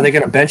 Well, are they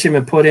going to bench him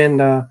and put in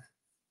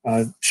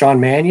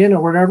Sean Mannion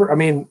or whatever? I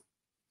mean,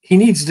 he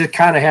needs to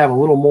kind of have a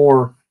little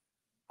more.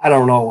 I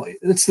don't know.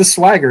 It's the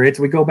swagger.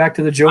 We go back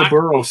to the Joe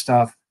Burrow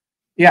stuff.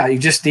 Yeah, you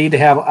just need to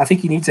have. I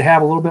think he needs to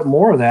have a little bit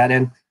more of that.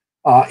 And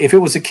if it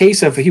was a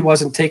case of he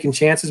wasn't taking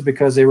chances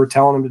because they were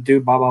telling him to do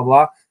blah blah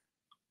blah,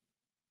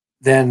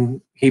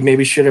 then he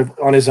maybe should have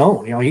on his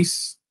own.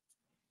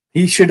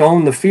 He should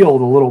own the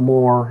field a little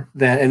more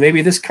and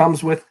maybe this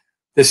comes with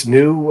this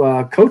new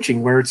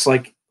coaching where it's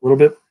like a little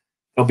bit,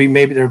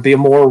 there'll be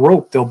more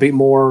rope. There'll be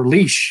more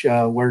leash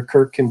where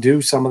Kirk can do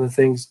some of the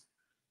things,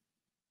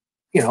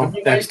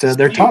 that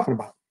they're talking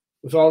about.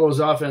 With all those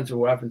offensive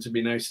weapons, it'd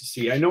be nice to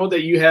see. I know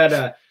that you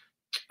had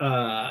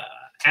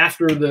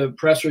after the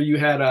presser, you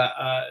had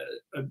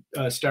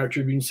a Star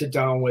Tribune sit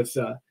down with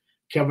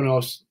Kevin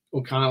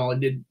O'Connell.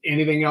 Did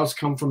anything else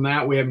come from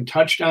that we haven't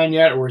touched on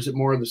yet, or is it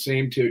more of the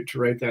same to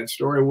write that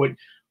story? What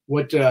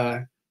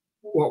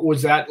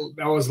was that?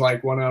 That was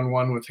like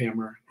one-on-one with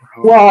him, or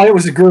well, it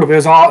was a group. It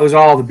was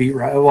all the beat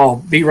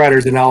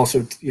writers, and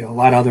also a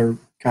lot of other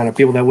kind of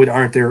people that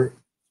aren't there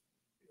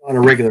on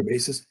a regular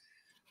basis.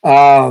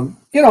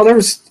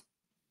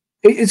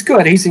 It's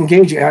good. He's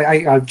engaging.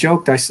 I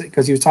joked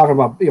because he was talking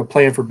about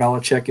playing for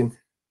Belichick and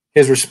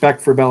his respect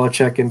for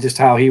Belichick and just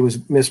how he was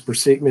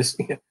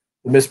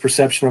the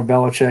misperception of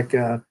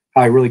Belichick,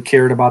 how he really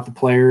cared about the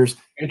players.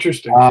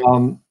 Interesting.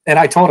 And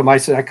I told him, I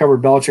said, I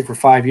covered Belichick for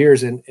 5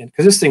 years, and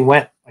because this thing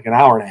went like an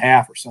hour and a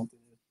half or something,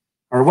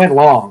 or it went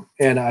long.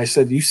 And I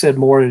said, you said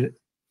more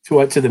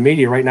to the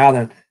media right now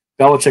than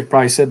Belichick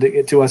probably said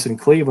to us in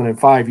Cleveland in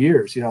 5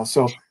 years.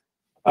 So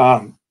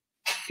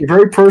you're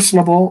very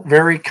personable,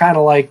 very kind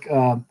of like,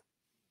 and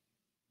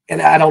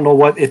I don't know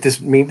what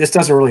this means. This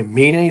doesn't really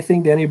mean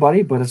anything to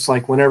anybody, but it's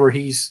like whenever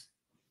he's,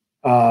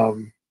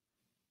 when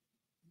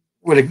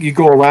you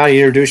go around, you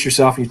introduce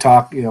yourself and you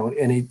talk,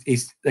 and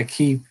he's like,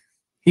 he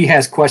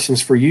has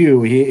questions for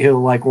you.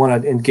 He'll like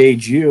want to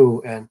engage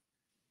you, and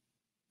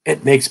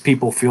it makes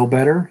people feel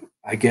better,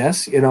 I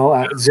guess.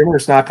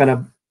 Zimmer's not going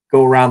to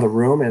go around the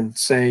room and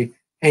say,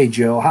 "Hey,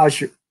 Joe,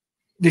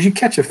 did you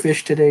catch a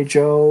fish today,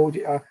 Joe?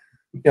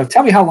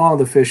 tell me how long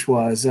the fish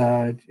was.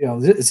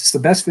 Is this the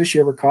best fish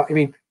you ever caught? I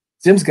mean,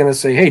 Zim's going to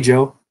say, hey,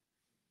 Joe,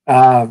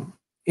 and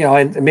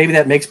maybe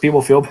that makes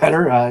people feel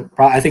better.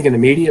 I think in the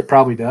media it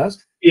probably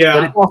does. Yeah.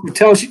 But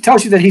it also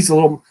tells you that he's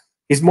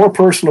more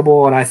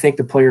personable, and I think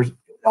the players.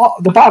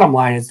 The bottom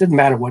line is, it doesn't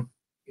matter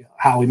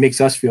how he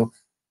makes us feel.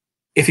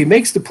 If he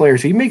makes the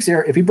players,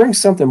 if he brings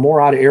something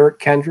more out of Eric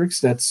Kendricks,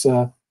 that's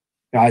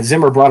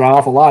Zimmer brought an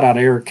awful lot out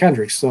of Eric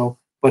Kendricks. So,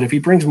 but if he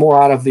brings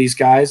more out of these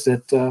guys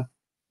that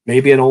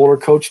maybe an older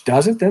coach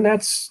doesn't, then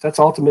that's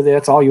ultimately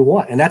that's all you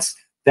want, and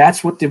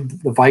that's what the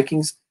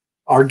Vikings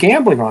are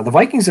gambling on. The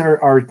Vikings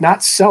are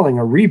not selling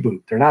a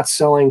reboot. They're not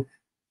selling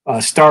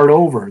start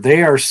over.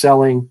 They are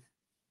selling.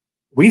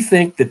 We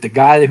think that the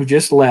guy who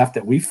just left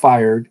that we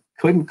fired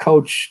couldn't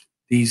coach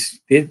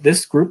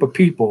this group of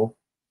people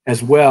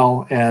as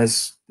well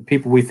as the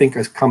people we think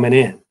is coming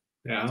in.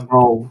 Yeah.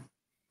 So,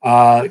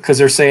 because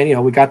they're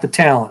saying, we got the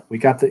talent, we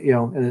got the,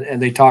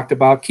 and they talked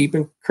about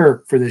keeping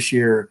Kirk for this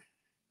year,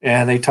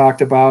 and they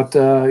talked about,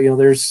 you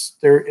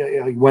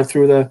went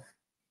through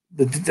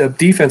the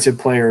defensive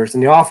players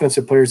and the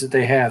offensive players that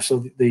they have.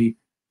 So the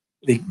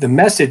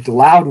message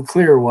loud and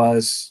clear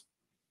was,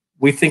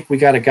 we think we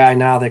got a guy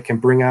now that can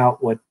bring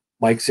out what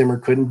Mike Zimmer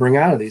couldn't bring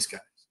out of these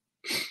guys.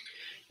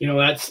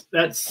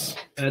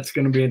 That's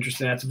going to be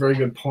interesting. That's a very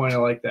good point. I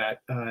like that.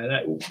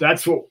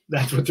 That's what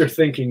they're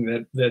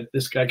thinking, that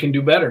this guy can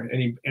do better,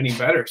 any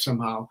better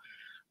somehow.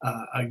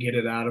 I get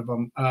it out of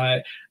him.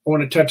 I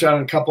want to touch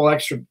on a couple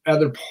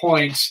other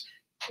points.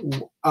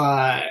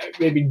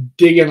 Maybe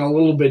dig in a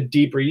little bit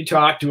deeper. You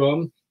talked to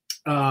him.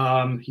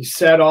 He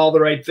said all the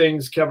right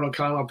things. Kevin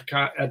O'Connell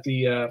at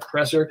the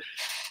presser.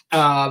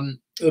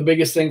 The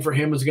biggest thing for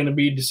him was going to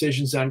be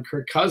decisions on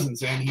Kirk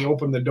Cousins, and he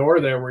opened the door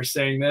there. We're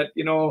saying that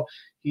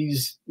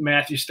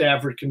Matthew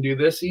Stafford can do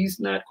this. He's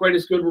not quite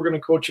as good. We're going to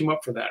coach him up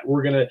for that.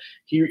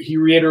 He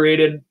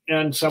reiterated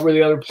and some of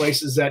the other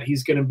places that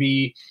he's going to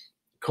be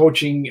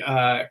coaching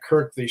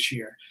Kirk this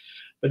year.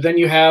 But then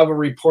you have a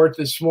report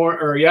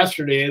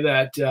yesterday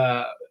that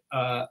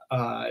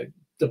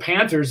the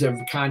Panthers have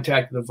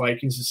contacted the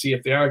Vikings to see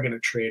if they are going to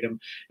trade him.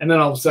 And then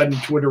all of a sudden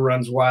Twitter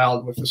runs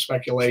wild with the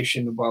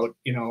speculation about,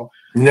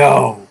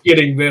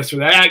 getting this or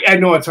that. I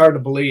know it's hard to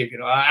believe,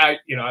 I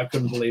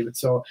couldn't believe it.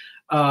 So,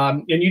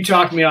 and you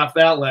talked me off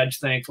that ledge,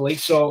 thankfully.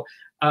 So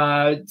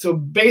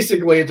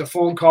basically it's a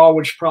phone call,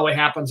 which probably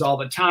happens all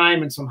the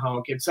time, and somehow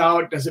it gets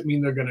out. Doesn't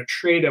mean they're going to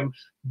trade him.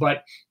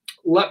 But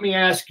let me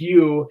ask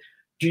you,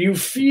 do you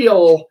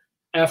feel,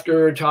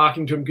 after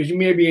talking to him, because you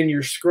may be in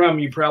your scrum,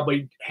 you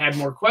probably had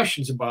more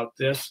questions about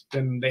this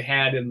than they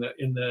had in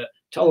the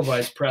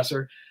televised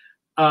presser.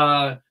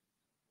 Do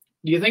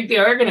you think they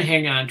are going to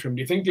hang on to him?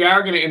 Do you think they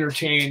are going to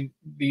entertain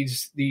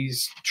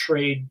these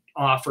trade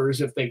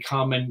offers if they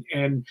come?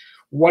 And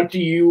what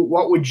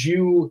would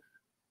you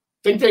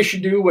think they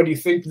should do? What do you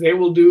think they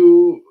will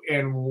do?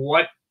 And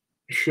what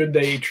should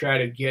they try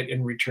to get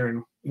in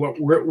return?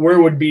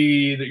 Where would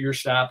be your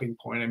stopping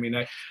point? I mean,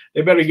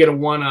 they better get a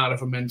one out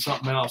of him and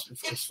something else,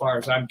 as far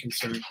as I'm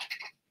concerned.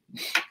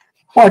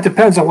 Well, it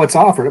depends on what's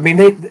offered. I mean,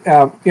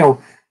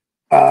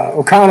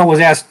 O'Connell was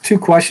asked two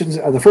questions.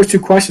 The first two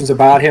questions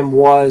about him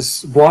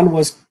one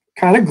was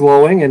kind of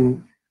glowing,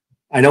 and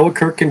I know what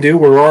Kirk can do.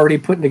 We're already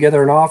putting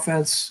together an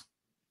offense,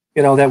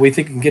 that we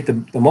think can get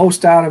the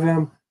most out of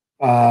him.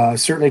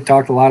 Certainly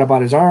talked a lot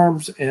about his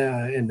arms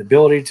and the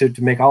ability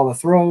to make all the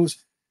throws.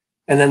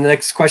 And then the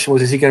next question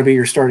was, is he going to be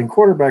your starting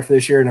quarterback for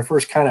this year? And the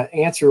first kind of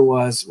answer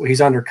was, well,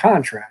 he's under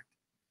contract.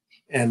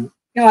 And,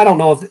 I don't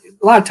know if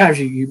a lot of times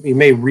you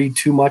may read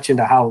too much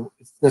into how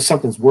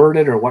something's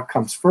worded or what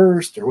comes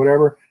first or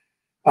whatever.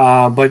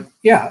 But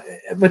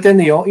then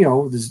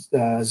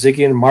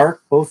Ziggy and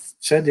Mark both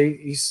said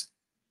he's,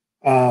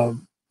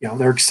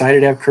 they're excited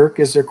to have Kirk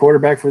as their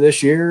quarterback for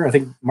this year. I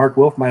think Mark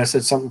Wolf might have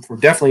said something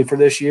definitely for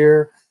this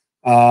year.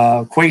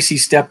 Kwesi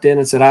stepped in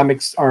and said,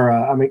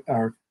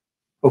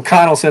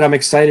 O'Connell said, I'm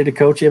excited to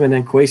coach him. And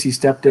then Kwesi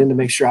stepped in to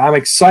make sure I'm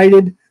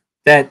excited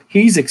that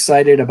he's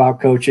excited about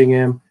coaching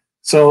him.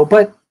 So,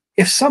 but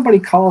if somebody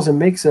calls and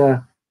makes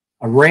a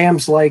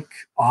Rams-like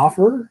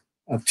offer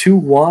of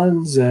 2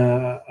 1s,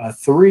 a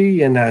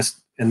 3,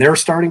 and their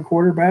starting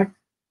quarterback,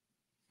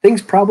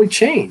 things probably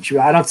change.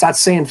 I'm not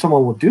saying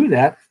someone will do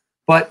that,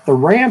 but the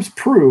Rams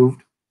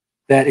proved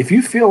that if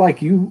you feel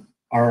like you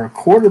are a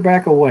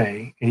quarterback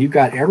away and you've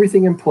got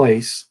everything in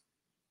place,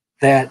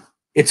 that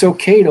it's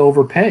okay to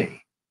overpay.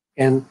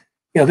 And,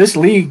 this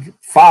league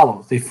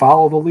follows. They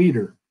follow the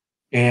leader.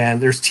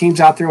 And there's teams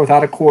out there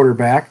without a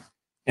quarterback.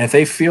 And if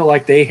they feel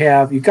like they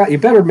have, you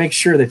better make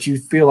sure that you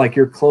feel like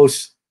you're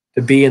close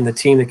to being the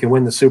team that can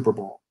win the Super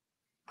Bowl.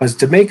 Because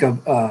to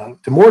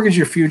mortgage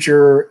your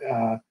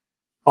future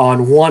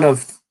on one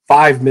of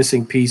 5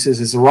 missing pieces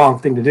is the wrong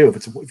thing to do.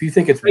 If you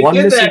think it's one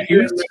missing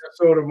piece,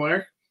 Minnesota,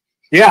 Mark.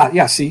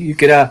 Yeah. See, you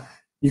could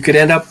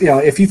end up,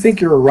 if you think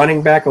you're a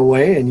running back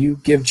away and you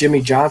give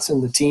Jimmy Johnson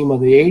the team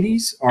of the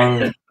 80s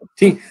or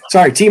team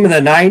of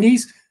the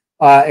 90s,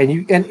 and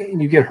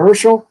you get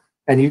Herschel,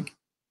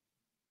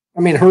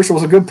 Herschel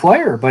was a good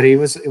player, but it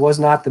was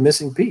not the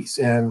missing piece.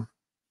 And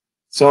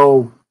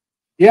So,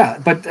 yeah,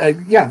 but I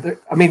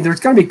mean, there's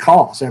going to be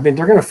calls. I mean,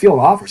 they're going to field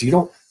offers. You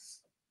don't.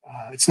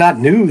 It's not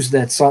news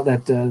that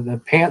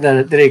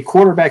a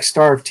quarterback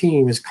starved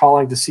team is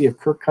calling to see if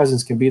Kirk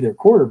Cousins can be their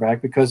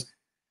quarterback, because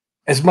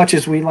as much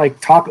as we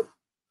like talk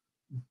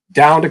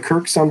down to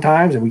Kirk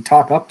sometimes and we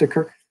talk up to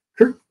Kirk,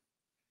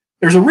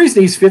 there's a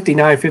reason he's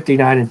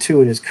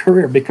 59-2 in his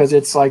career, because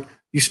it's like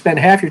you spend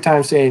half your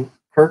time saying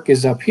Kirk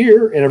is up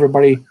here and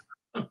everybody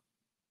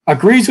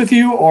agrees with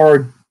you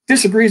or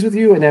disagrees with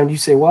you, and then you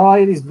say, well,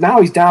 he's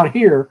down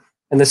here,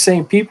 and the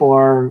same people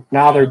are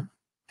now they're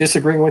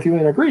disagreeing with you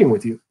and agreeing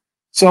with you.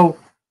 So,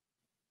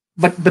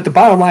 but the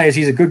bottom line is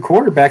he's a good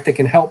quarterback that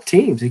can help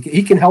teams.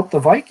 He can help the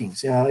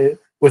Vikings.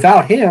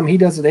 Without him, they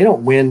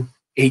don't win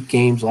 8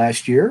 games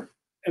last year.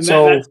 And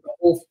that's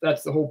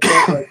the whole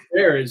point right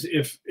there. Is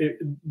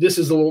this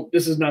is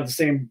not the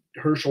same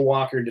Herschel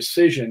Walker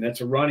decision.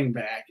 That's a running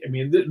back. I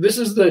mean, this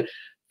is the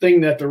thing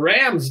that the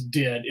Rams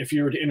did. If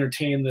you were to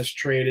entertain this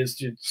trade, is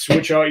to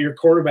switch out your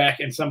quarterback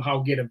and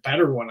somehow get a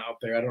better one out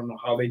there. I don't know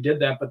how they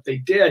did that, but they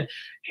did.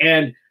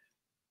 And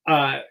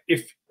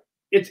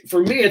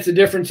for me, it's a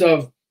difference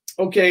of,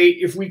 okay,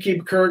 if we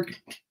keep Kirk,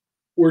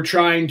 we're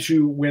trying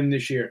to win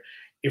this year.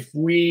 If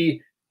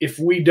we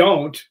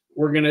don't,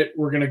 we're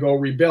gonna go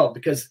rebuild,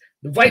 because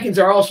the Vikings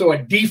are also a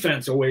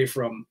defense away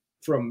from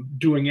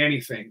doing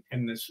anything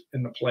in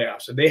the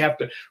playoffs. So they have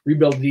to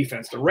rebuild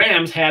defense. The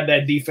Rams had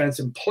that defense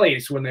in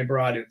place when they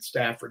brought in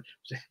Stafford.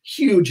 It's a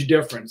huge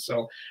difference.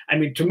 So, I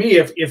mean, to me,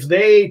 if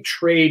they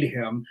trade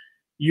him,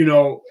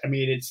 I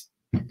mean,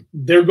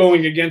 they're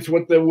going against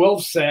what the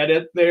Wolves said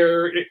at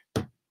their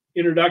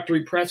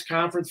introductory press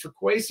conference for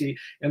Kwesi,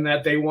 and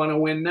that they want to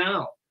win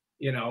now.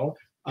 Go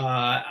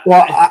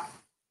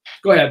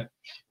ahead.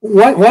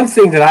 One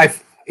thing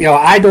that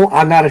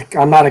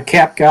I'm not a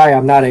cap guy.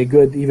 I'm not a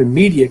good even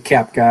media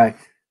cap guy,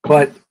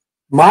 but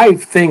my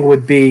thing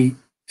would be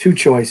 2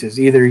 choices: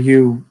 either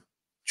you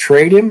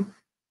trade him,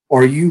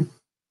 or you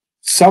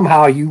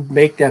somehow you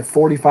make that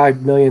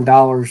 $45 million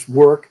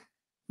work.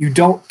 You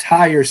don't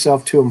tie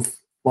yourself to him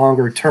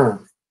longer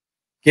term.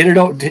 Get it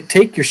out.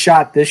 Take your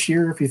shot this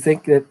year if you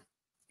think that,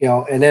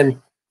 and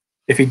then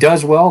if he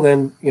does well,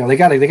 then they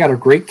got a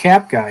great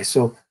cap guy.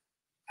 So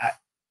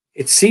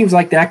it seems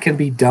like that can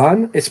be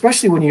done,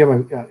 especially when you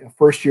have a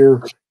first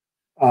year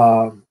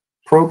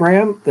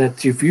program.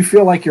 That if you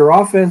feel like your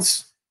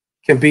offense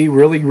can be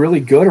really, really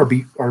good,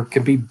 or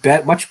can be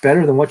much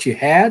better than what you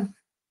had,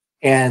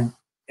 and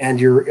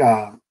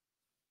your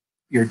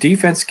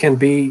defense can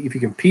be, if you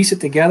can piece it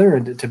together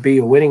and to be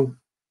a winning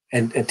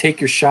and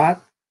take your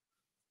shot.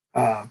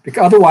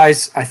 Because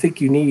otherwise, I think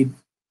you need,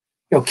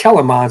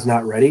 Kellen Mond's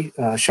not ready.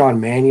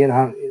 Sean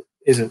Mannion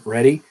isn't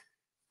ready.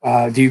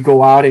 Do you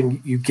go out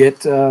and you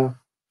get a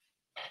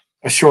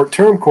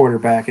short-term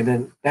quarterback, and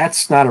then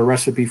that's not a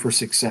recipe for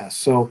success.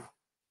 So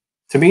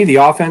to me, the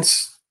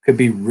offense could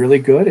be really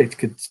good. It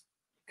could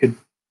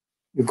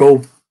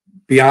go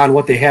beyond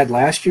what they had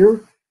last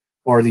year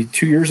or the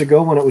 2 years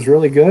ago when it was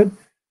really good.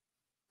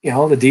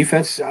 The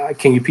defense,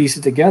 can you piece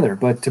it together?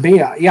 But to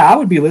me, I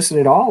would be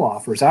listening to all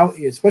offers,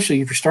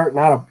 especially if you're starting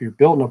out, you're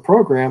building a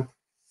program.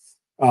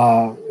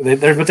 But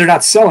they're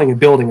not selling and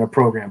building a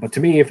program. But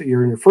to me, if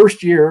you're in your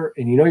first year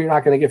and you're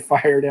not going to get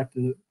fired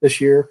after this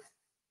year,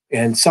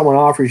 and someone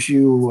offers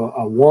you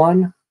a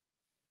 1,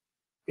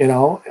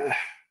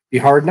 be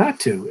hard not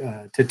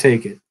to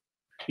take it.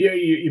 Yeah,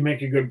 you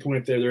make a good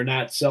point there. They're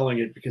not selling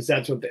it because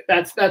that's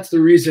the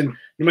reason.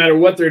 No matter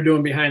what they're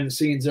doing behind the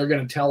scenes, they're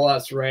going to tell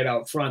us right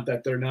out front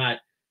that they're not.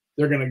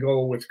 They're going to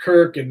go with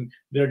Kirk and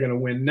they're going to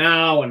win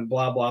now and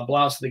blah blah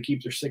blah. So they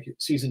keep their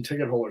season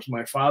ticket holders.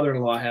 My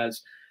father-in-law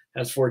has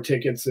 4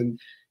 tickets, and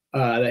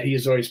that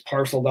he's always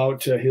parceled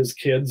out to his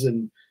kids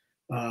and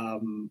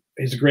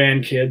his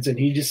grandkids. And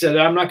he just said,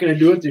 I'm not going to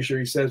do it this year.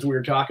 He says, we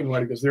were talking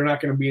about it because they're not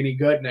going to be any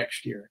good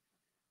next year.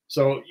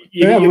 So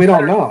we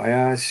don't know.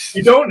 Yeah,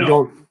 you don't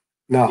know.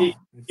 No.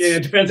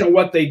 It depends on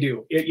what they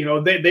do.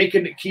 They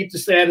can keep the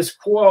status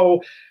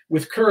quo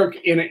with Kirk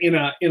in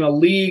a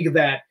league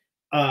that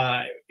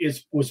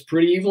was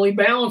pretty evenly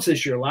balanced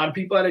this year. A lot of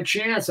people had a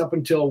chance up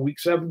until week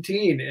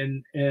 17,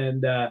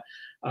 and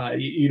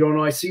you don't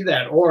always see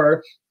that.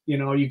 Or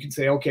you can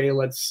say, okay,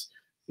 let's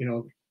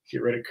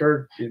get rid of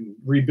Kirk and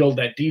rebuild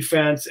that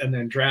defense, and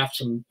then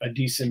draft a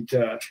decent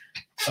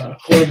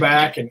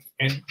quarterback, and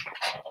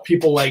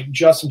people like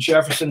Justin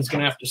Jefferson is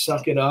going to have to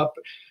suck it up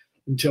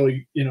until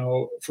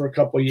for a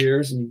couple of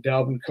years, and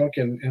Dalvin Cook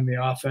and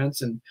the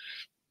offense. And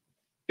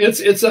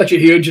it's such a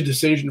huge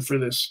decision for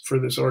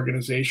this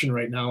organization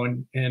right now,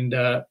 and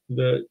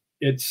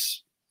it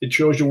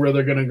shows you where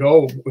they're going to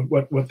go,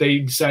 what they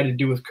decided to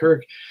do with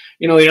Kirk.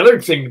 The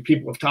other thing that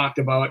people have talked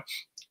about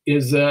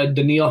is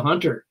Danielle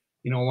Hunter,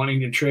 wanting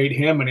to trade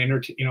him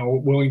and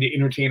willing to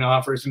entertain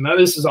offers. And now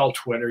this is all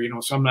Twitter,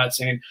 so I'm not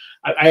saying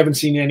I haven't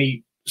seen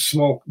any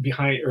smoke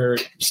behind or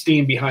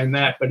steam behind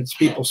that, but it's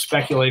people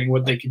speculating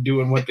what they could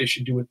do and what they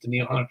should do with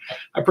Danielle Hunter.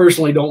 I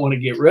personally don't want to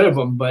get rid of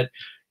him, but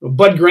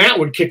Bud Grant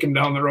would kick him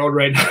down the road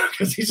right now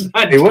because he's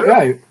not.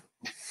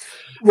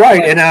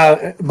 Right,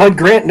 and Bud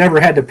Grant never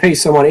had to pay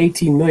someone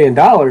 $18 million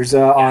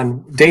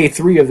on day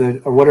 3 of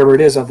the or whatever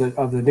it is of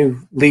the new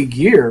league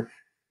year.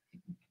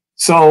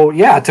 So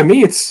yeah, to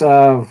me, it's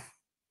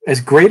as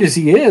great as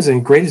he is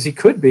and great as he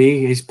could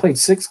be. He's played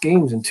 6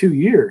 games in 2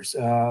 years.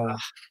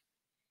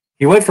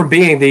 He went from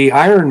being the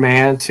Iron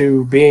Man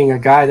to being a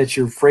guy that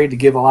you're afraid to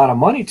give a lot of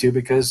money to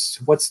because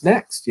what's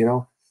next? You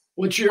know,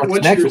 what's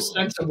your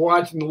sense of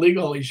watching the league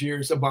all these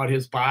years about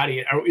his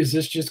body? Is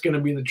this just going to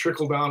be the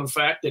trickle down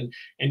effect, and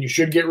you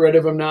should get rid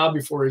of him now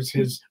before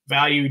his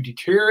value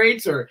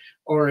deteriorates, or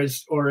are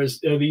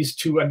these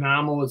 2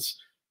 anomalous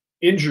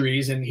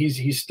injuries and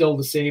he's still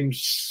the same?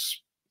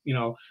 You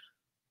know,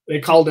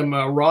 they called him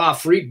a raw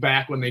freak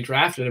back when they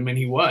drafted him, and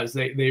he was.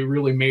 They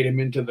really made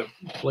him into the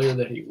player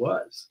that he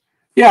was.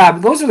 Yeah,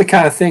 but those are the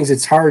kind of things.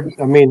 It's hard.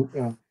 I mean,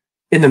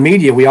 in the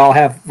media, we all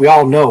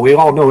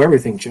know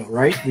everything, Joe.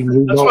 Right?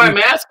 That's why I'm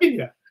asking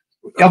you.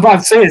 I'm about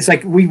to say it's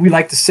like we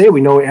like to say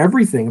we know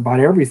everything about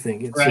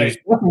everything. It's right.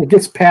 Nothing that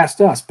gets past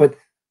us, but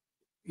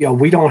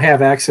we don't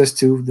have access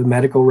to the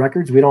medical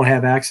records. We don't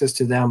have access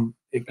to them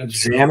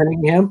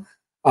examining him.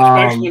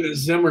 Especially in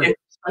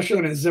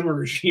a Zimmer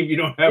regime, you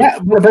don't have. Yeah,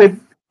 but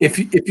if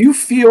you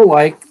feel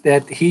like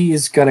that he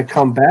is going to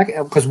come back,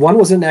 because one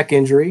was a neck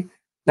injury.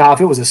 Now,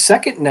 if it was a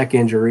second neck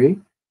injury,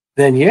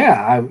 then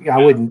I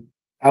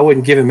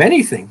wouldn't give him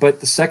anything. But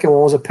the second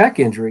one was a pec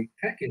injury.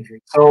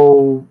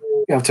 So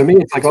to me,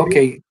 it's like,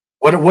 okay,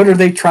 what are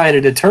they trying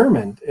to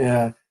determine?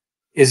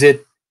 Is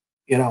it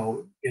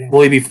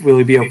will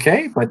he be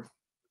okay? But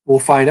we'll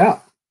find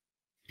out.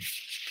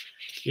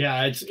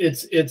 Yeah,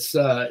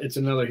 it's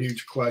another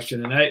huge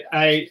question, and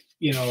I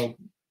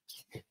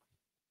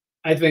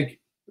think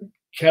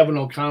Kevin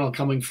O'Connell,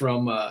 coming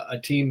from a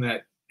team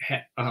that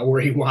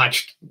where he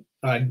watched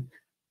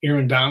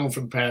Aaron Donald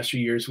for the past few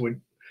years, would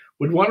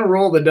want to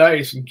roll the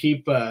dice and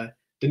keep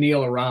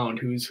Daniil around,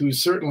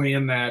 who's certainly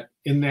in that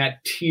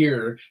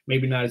tier.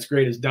 Maybe not as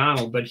great as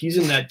Donald, but he's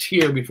in that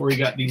tier before he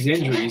got these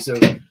injuries of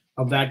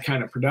that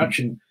kind of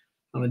production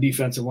on the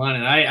defensive line.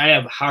 And I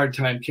have a hard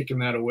time kicking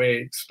that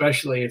away,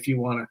 especially if you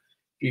want to.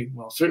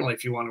 Certainly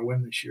if you want to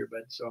win this year.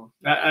 But so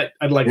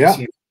I'd like to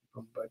see him.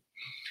 But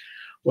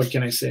what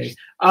can I say?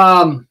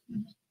 Why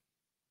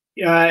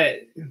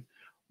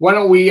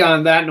don't we,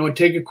 on that note,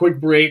 take a quick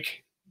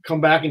break,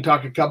 come back and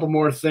talk a couple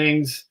more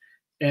things,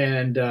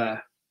 and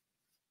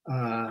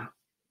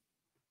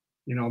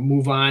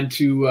move on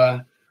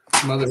to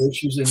some other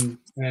issues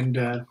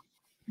and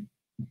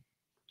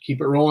keep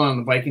it rolling on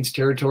the Vikings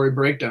territory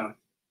breakdown.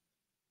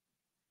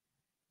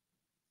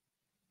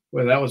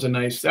 Well, that was a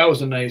nice. That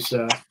was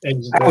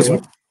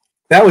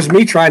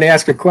me trying to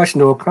ask a question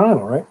to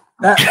O'Connell, right?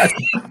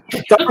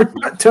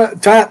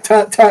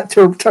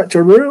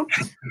 To room,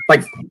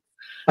 like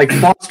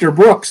Foster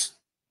Brooks.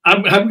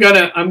 I'm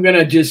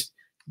gonna just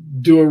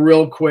do a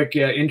real quick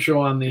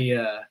intro on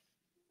the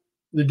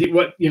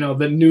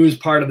news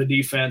part of the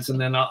defense, and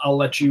then I'll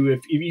let you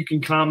if you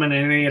can comment on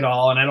any at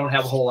all. And I don't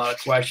have a whole lot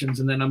of questions,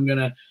 and then I'm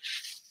gonna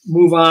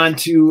move on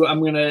to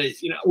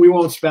we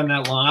won't spend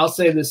that long. I'll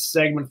say this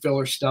segment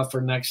filler stuff for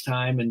next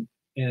time, and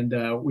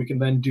we can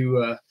then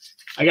do.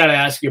 I got to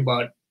ask you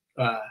about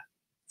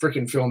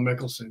frickin' Phil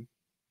Mickelson,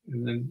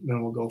 and then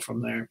we'll go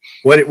from there.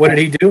 What did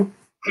he do?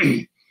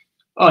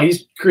 Oh,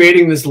 he's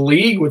creating this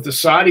league with the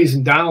Saudis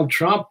and Donald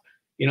Trump.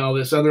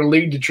 This other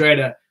league to try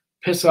to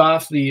piss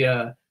off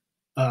the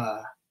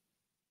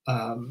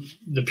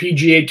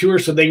PGA Tour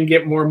so they can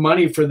get more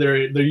money for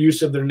their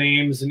use of their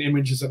names and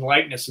images and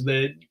likeness. So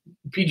the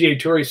PGA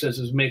Tour, he says,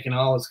 is making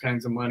all this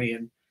kinds of money.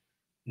 And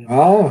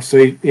oh, so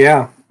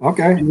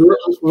okay. And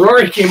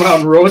Rory came out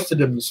and roasted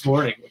him this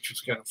morning, which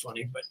was kind of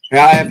funny. But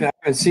yeah, I haven't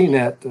seen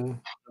that.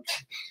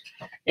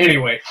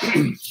 Anyway,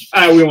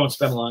 we won't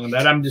spend long on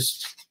that. I'm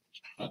just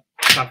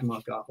talking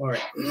about golf. All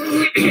right.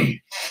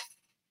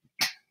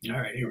 All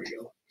right, here we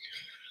go.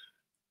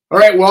 All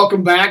right,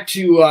 welcome back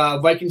to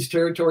Vikings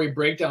Territory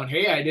Breakdown.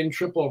 Hey, I didn't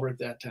trip over at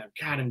that time.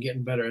 God, I'm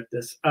getting better at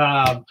this.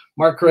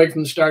 Mark Craig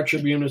from the Star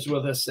Tribune is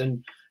with us,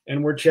 and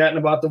we're chatting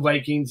about the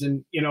Vikings.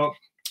 And,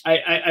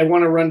 I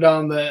want to run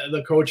down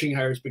the coaching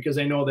hires because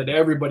I know that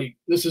everybody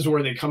 – this is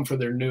where they come for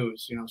their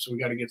news, so we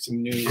got to get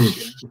some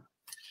news.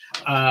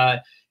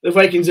 The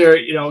Vikings are,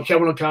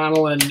 Kevin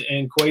O'Connell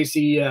and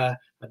Kwesi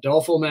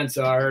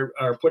Adolfo-Mensah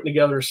are putting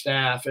together a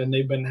staff, and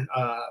they've been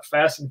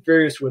fast and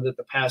furious with it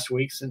the past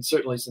weeks, and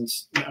certainly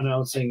since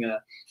announcing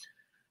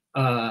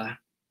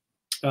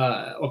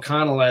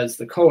O'Connell as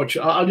the coach.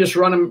 I'll just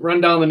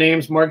run down the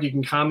names. Mark, you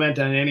can comment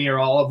on any or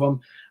all of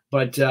them,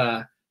 but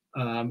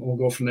we'll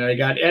go from there. I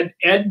got Ed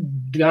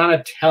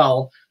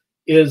Donatel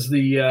is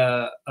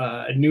the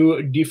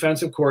new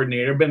defensive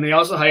coordinator, but they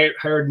also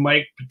hired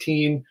Mike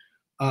Pettine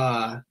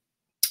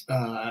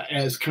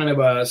as kind of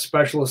a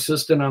special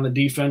assistant on the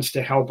defense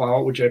to help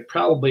out, which is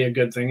probably a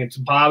good thing. It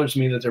bothers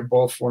me that they're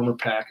both former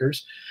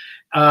Packers.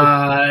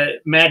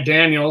 Matt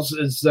Daniels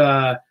is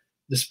the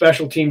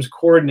special teams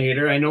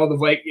coordinator. I know the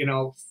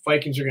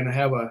Vikings are going to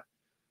have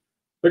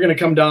they're going to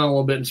come down a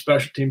little bit in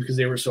special teams because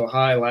they were so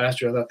high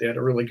last year. I thought they had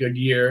a really good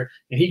year,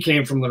 and he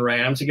came from the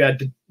Rams. You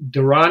got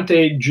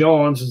Durante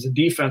Jones as the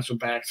defensive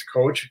backs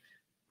coach.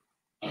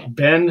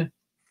 Ben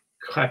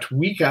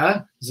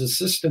Katwika is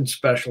assistant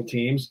special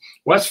teams.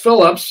 Wes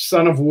Phillips,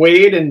 son of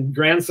Wade and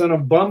grandson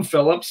of Bum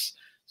Phillips,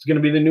 is going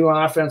to be the new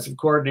offensive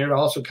coordinator,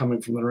 also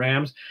coming from the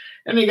Rams.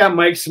 And they got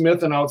Mike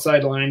Smith, an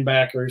outside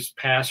linebackers,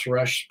 pass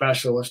rush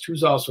specialist,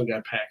 who's also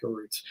got Packer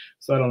roots.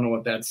 So I don't know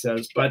what that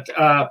says. But,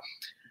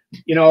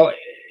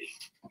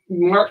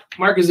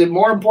 Mark, is it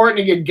more important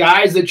to get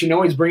guys that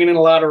he's bringing in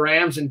a lot of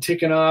Rams and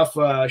ticking off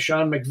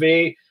Sean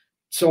McVay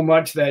so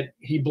much that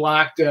he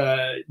blocked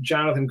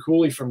Jonathan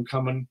Cooley from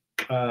coming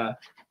to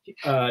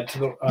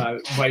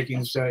the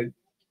Vikings?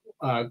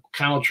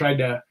 Kyle tried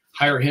to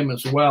hire him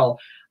as well.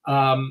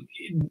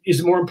 Is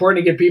it more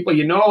important to get people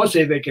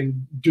say they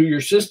can do your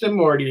system,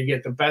 or do you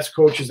get the best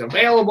coaches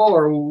available,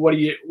 or what do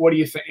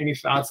you think? Any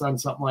thoughts on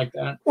something like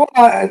that? Well,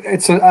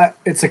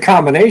 it's a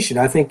combination.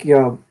 I think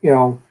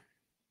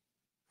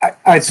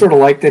I'd sort of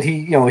like that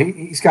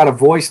he's got a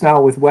voice now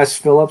with Wes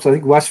Phillips. I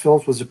think Wes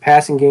Phillips was a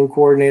passing game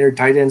coordinator,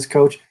 tight ends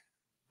coach.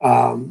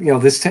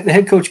 The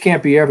head coach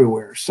can't be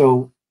everywhere.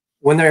 So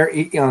when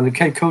the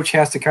head coach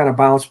has to kind of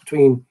bounce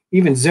between.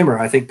 Even Zimmer,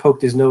 I think,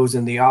 poked his nose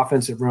in the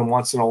offensive room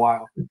once in a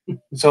while.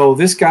 So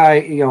this guy,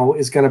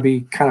 is going to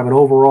be kind of an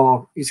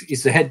overall.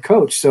 He's the head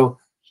coach. So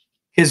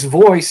his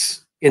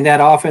voice in that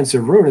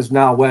offensive room is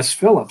now Wes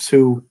Phillips,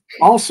 who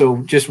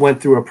also just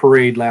went through a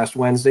parade last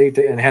Wednesday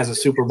and has a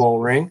Super Bowl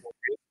ring.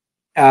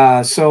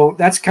 So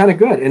that's kind of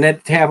good. And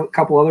then to have a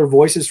couple other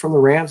voices from the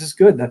Rams is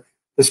good. The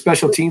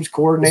special teams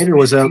coordinator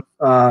was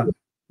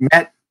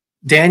Matt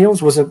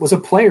Daniels was a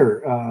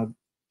player,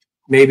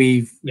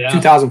 maybe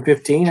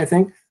 2015, I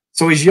think.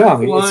 So he's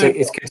young. He's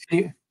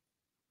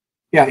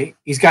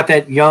got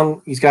that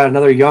young. He's got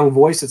another young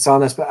voice that's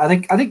on this. But I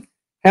think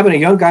having a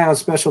young guy on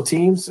special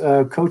teams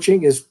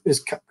coaching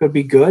could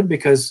be good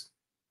because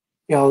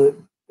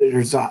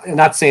there's I'm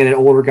not saying an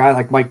older guy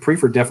like Mike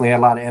Prefer definitely had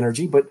a lot of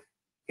energy, but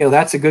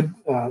that's a good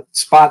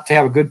spot to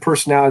have a good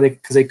personality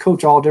because they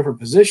coach all different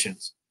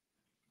positions.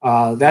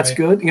 That's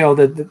right.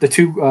 Good.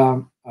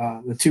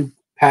 The two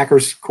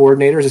Packers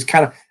coordinators is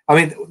kind of. I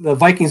mean, the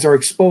Vikings are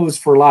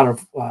exposed for a lot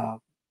of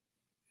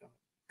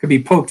could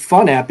be poked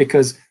fun at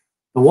because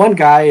the one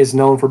guy is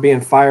known for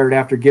being fired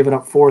after giving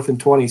up 4th and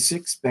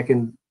 26 back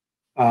in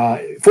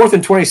 4th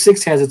and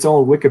 26 has its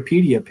own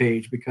Wikipedia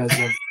page because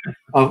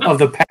of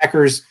the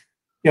Packers,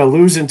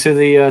 losing to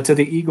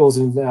the Eagles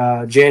in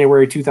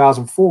January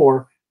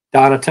 2004.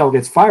 Donatell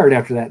gets fired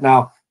after that.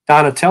 Now,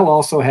 Donatell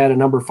also had a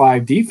number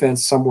 5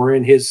 defense somewhere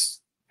in his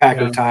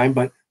Packer time,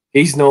 but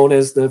he's known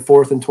as the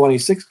 4th and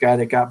 26 guy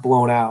that got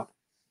blown out.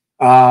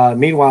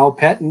 Meanwhile,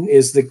 Pettine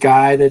is the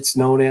guy that's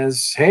known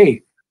as,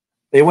 hey,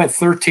 they went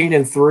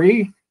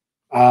 13-3,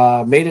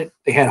 made it.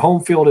 They had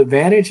home field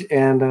advantage,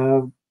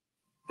 and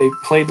they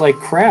played like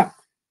crap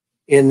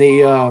in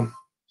the.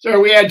 Sorry,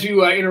 we had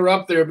to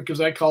interrupt there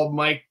because I called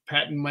Mike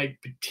Pettine Mike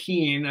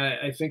Pettine.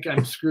 I think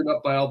I'm screwed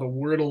up by all the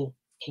Wordle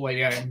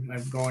play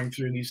I'm going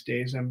through these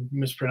days. I'm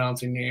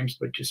mispronouncing names,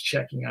 but just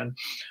checking on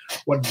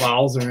what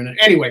vowels are in it.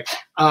 Anyway,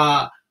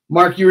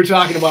 Mark, you were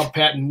talking about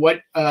Pettine.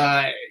 What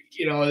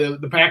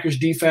the Packers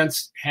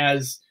defense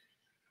has,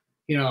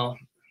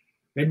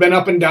 they've been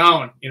up and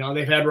down.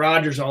 They've had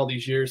Rodgers all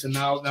these years, and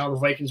now the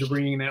Vikings are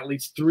bringing in at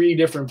least 3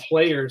 different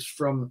players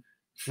from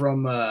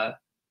the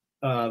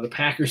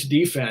Packers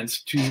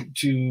defense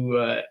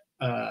to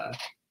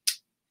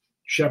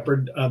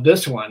shepherd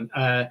this one.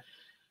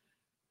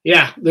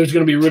 There's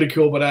going to be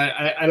ridicule, but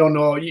I don't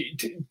know.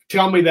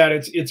 Tell me that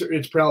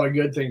it's probably a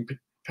good thing.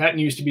 Pettine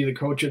used to be the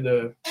coach of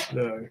the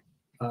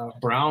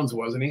Browns,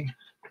 wasn't he?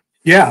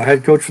 Yeah,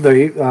 head coach for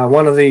the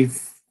one of the.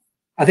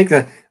 I think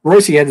that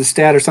Royce had the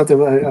stat or something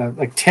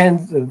like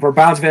 10. The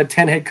Browns have had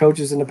 10 head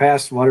coaches in the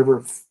past,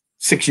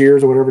 6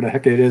 years or whatever the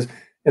heck it is,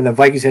 and the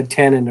Vikings had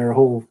 10 in their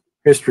whole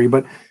history.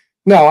 But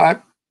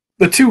no,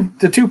 the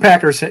two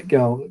Packers,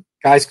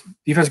 guys,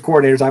 defensive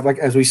coordinators.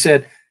 As we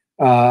said,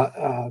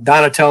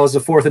 Donatell is the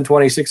 4th and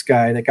 26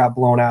 guy that got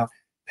blown out.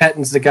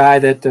 Pettine's the guy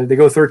that they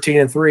go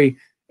 13-3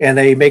 and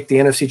they make the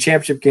NFC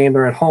Championship game.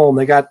 They're at home.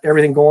 They got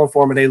everything going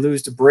for them, and they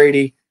lose to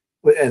Brady.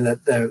 And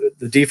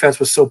the defense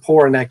was so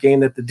poor in that game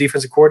that the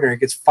defensive coordinator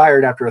gets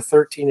fired after a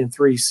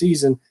 13-3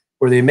 season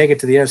where they make it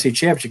to the NFC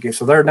Championship game.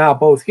 So they're now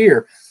both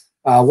here.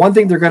 One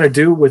thing they're going to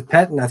do with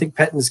Pettine, I think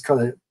Pettine's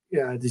kind of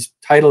his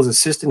title is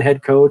assistant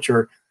head coach,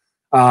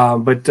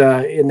 but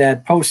in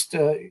that post,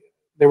 they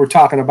were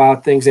talking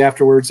about things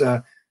afterwards.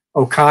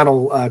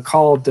 O'Connell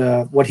called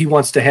what he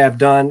wants to have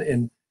done,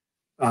 and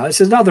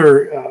this is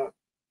another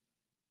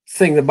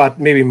thing about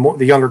maybe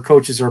the younger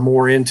coaches are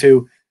more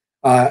into.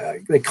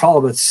 They call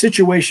him a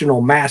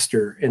situational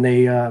master, and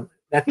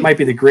that might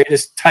be the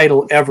greatest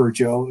title ever,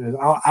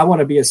 Joe. I want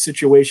to be a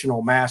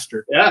situational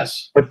master.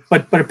 Yes, but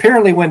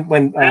apparently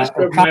when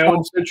master of my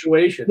own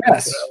situation.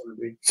 Yes.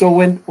 So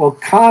when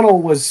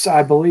O'Connell was,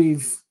 I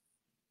believe,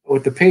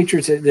 with the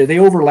Patriots, they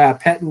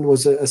overlapped. Pettine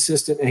was an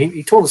assistant, and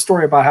he told a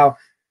story about how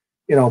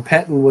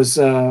Pettine was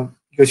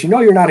he goes,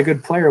 you're not a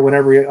good player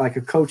whenever you're like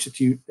a coach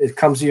it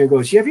comes to you and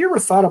goes, have you ever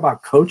thought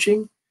about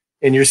coaching?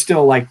 And you're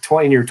still like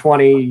 20 in your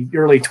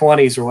early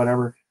 20s or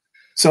whatever.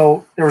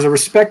 So there was a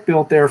respect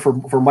built there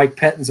for Mike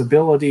Pettine's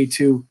ability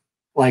to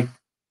like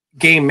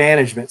game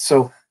management.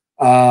 So,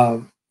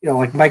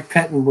 like Mike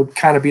Pettine would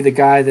kind of be the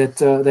guy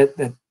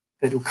that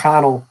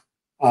O'Connell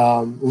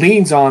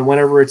leans on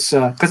whenever it's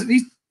because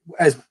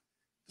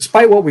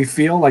despite what we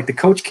feel, like the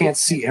coach can't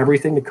see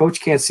everything. The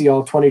coach can't see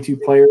all 22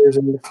 players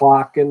and the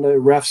clock and the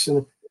refs.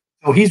 And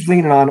so he's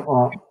leaning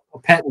on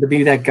Pettine to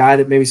be that guy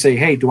that maybe say,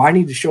 hey, do I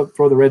need to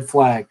throw the red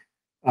flag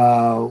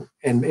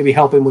and maybe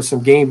help him with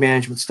some game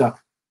management stuff.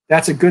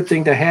 That's a good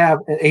thing to have.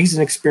 And he's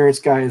an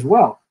experienced guy as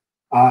well.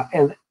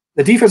 And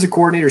the defensive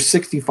coordinator is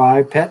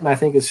 65. Pettine, I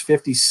think, is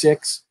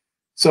 56.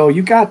 So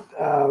you got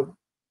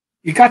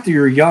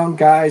your young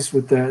guys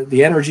with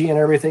the energy and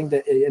everything.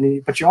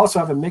 But you also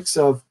have a mix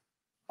of,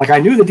 like, I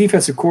knew the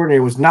defensive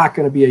coordinator was not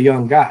going to be a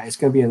young guy. It's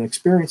going to be an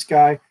experienced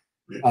guy,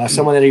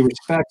 someone that he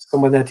respects,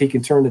 someone that he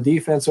can turn the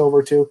defense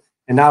over to.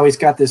 And now he's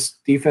got this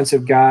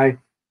defensive guy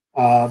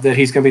that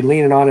he's going to be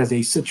leaning on as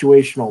a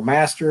situational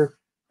master.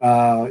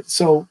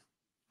 So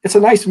it's a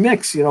nice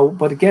mix,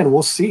 but again,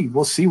 we'll see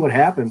what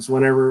happens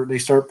whenever they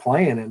start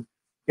playing. And,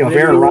 if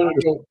Aaron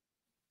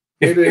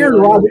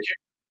Rodgers,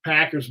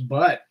 Packers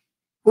butt.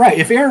 Right.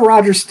 If Aaron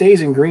Rodgers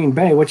stays in Green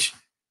Bay, which,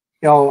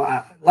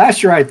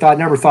 last year I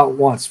never thought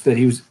once that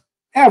he was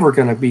ever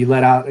going to be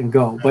let out and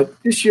go.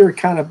 But this year it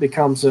kind of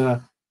becomes,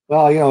 are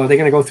they going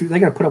to go through, they're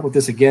going to put up with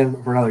this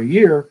again for another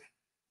year.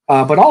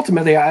 But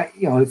ultimately,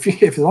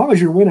 if as long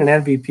as you're winning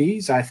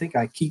MVPs, I think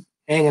I keep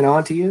hanging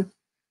on to you.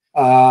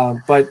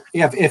 But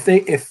yeah,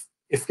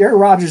 if Aaron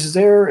Rodgers is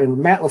there and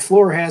Matt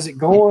LaFleur has it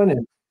going,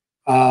 and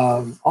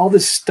all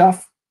this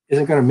stuff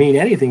isn't going to mean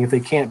anything if they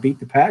can't beat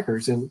the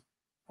Packers and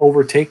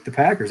overtake the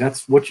Packers.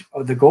 That's what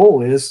the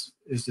goal is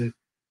to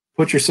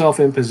put yourself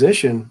in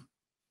position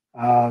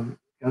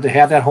to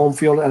have that home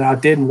field. And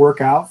it didn't work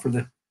out for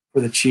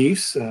the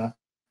Chiefs.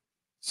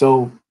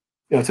 So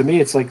to me,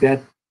 it's like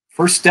that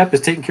first step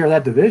is taking care of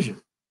that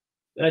division.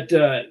 That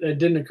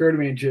didn't occur to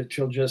me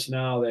until just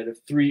now that if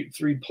three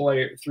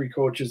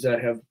coaches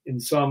that have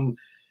some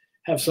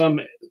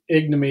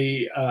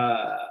ignominy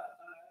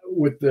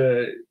with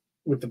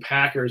the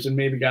Packers and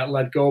maybe got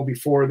let go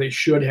before they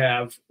should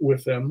have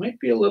with them, might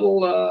be a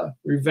little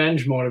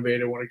revenge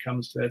motivated when it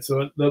comes to that.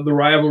 So the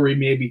rivalry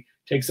maybe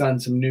takes on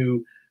a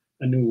new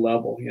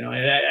level.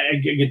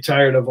 I get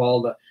tired of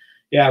all the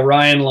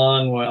Ryan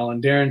Longwell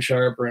and Darren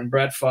Sharper and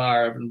Brett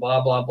Favre and blah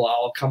blah blah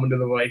all coming to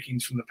the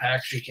Vikings from the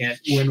Packers. You can't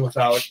win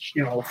without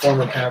a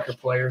former Packer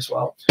players.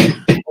 Well,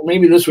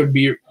 maybe this would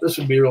be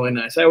really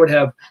nice. I would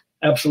have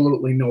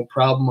absolutely no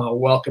problem. I'll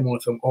welcome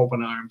with them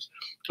open arms.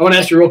 I want to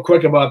ask you real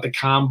quick about the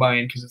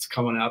combine because it's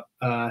coming up.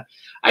 I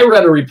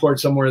read a report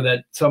somewhere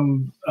that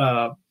some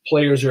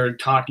players are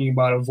talking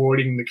about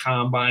avoiding the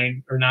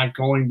combine or not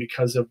going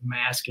because of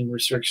masking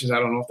restrictions. I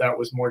don't know if that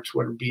was more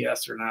Twitter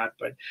BS or not,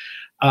 but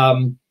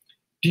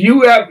do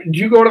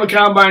you go to the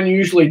combine? You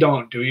usually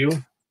don't, do you?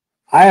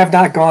 I have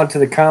not gone to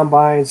the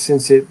combine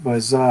since it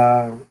was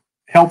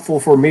helpful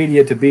for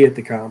media to be at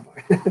the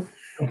combine.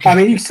 Okay. I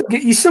mean,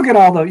 you still get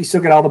all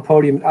the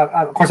podium.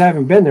 Of course, I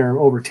haven't been there in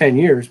over 10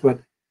 years, but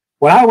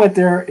when I went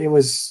there, it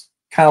was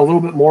kind of a little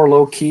bit more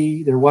low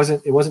key. It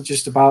wasn't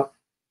just about.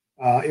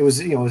 It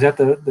was at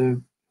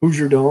the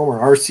Hoosier Dome or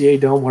RCA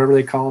Dome, whatever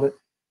they called it,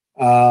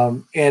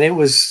 and it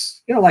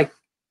was like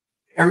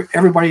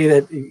everybody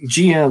that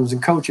GMs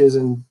and coaches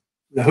and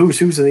the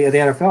who's of the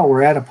NFL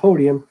were at a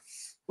podium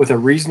with a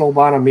reasonable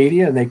amount of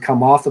media, and they'd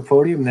come off the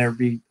podium. And there'd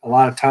be a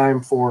lot of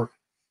time for,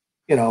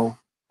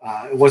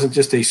 it wasn't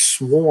just a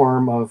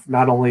swarm of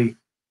not only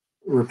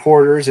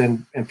reporters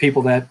and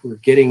people that were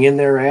getting in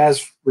there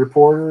as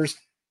reporters,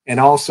 and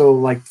also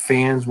like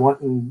fans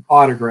wanting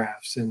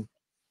autographs. And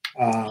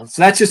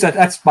so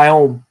that's my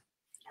own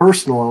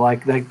personal,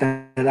 like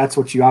that's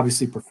what you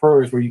obviously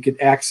prefer, is where you get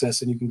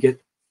access and you can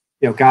get,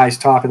 guys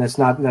talking that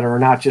are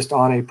not just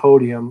on a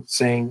podium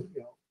saying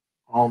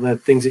all the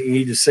things that you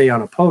need to say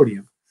on a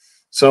podium.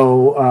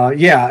 So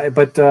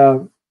but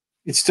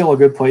it's still a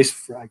good place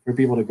for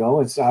people to go.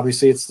 It's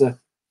obviously it's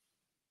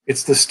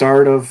the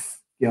start of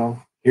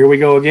here we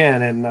go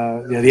again, and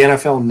the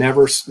NFL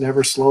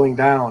never slowing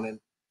down. And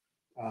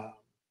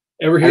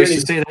ever hear any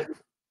say that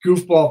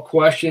goofball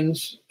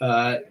questions?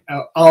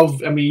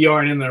 You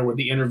aren't in there with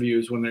the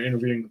interviews when they're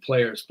interviewing the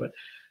players, but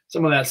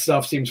some of that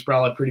stuff seems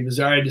probably pretty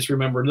bizarre. I just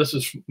remember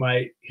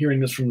hearing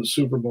this from the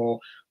Super Bowl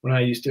when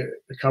I used to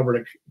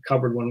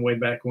covered one way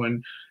back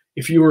when.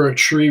 If you were a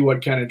tree,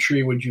 what kind of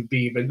tree would you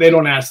be? But they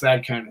don't ask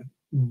that kind of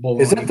bull.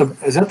 Is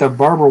that the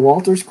Barbara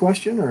Walters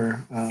question,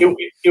 or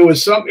it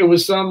was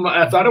some.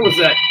 I thought it was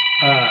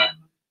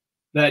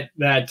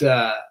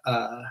that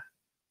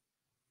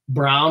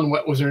Brown.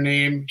 What was her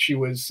name? She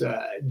was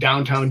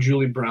Downtown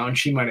Julie Brown.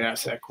 She might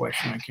ask that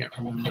question. I can't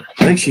remember.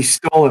 I think she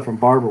stole it from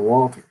Barbara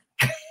Walters.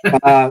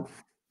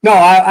 No,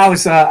 I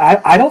was.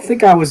 I don't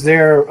think I was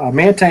there.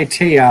 Manti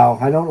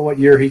Te'o. I don't know what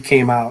year he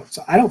came out,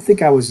 so I don't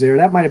think I was there.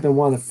 That might have been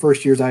one of the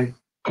first years or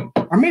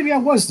maybe I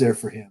was there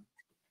for him.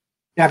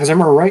 Yeah, because I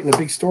remember writing a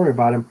big story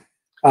about him.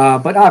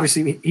 But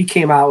obviously, he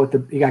came out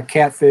with he got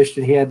catfished,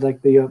 and he had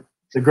like the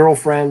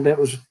girlfriend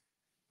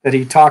that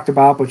he talked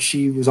about, but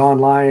she was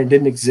online and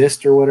didn't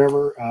exist or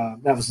whatever.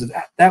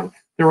 That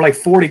there were like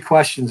 40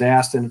 questions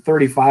asked, and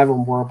 35 of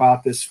them were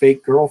about this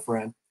fake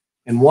girlfriend,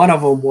 and one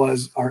of them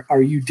was,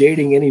 "Are you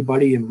dating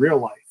anybody in real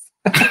life?"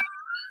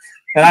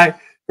 And I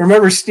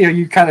remember still,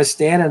 you kind of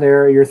standing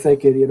there, you're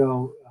thinking,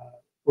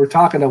 we're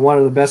talking to one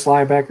of the best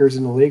linebackers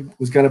in the league,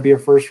 who's going to be a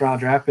first-round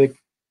draft pick,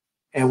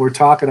 and we're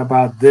talking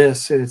about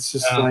this, and it's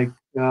just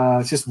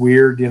it's just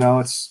weird, It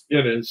is.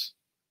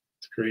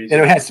 It's crazy.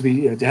 And it has to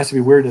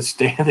be weird to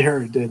stand there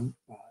and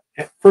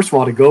first of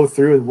all, to go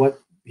through what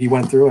he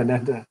went through, and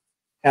then to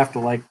have to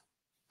like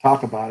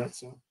talk about it.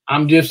 So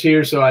I'm just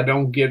here so I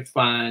don't get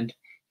fined.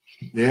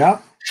 Yeah,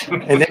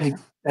 and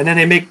then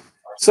they make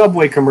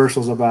Subway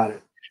commercials about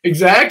it.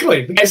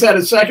 Exactly. The guy's had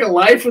a second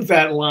life with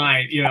that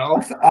line,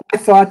 I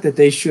thought that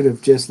they should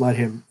have just let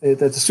him at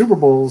the Super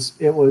Bowls.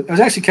 It was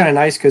actually kind of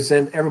nice because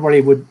then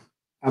everybody would.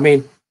 I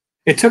mean,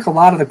 it took a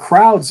lot of the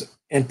crowds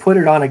and put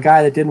it on a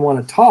guy that didn't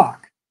want to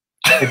talk.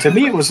 And to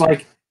me, it was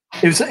like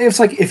if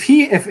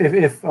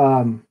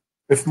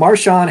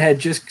Marshawn had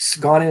just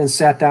gone in and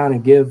sat down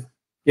and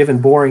given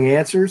boring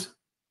answers,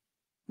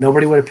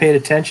 nobody would have paid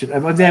attention. I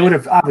mean, they would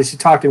have obviously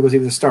talked to him because he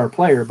was a star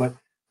player, but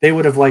they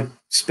would have like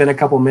spent a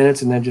couple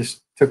minutes and then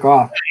just took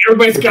off.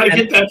 Everybody's got to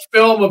get that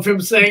film of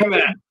him saying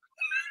that.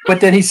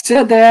 But then he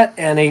said that,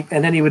 and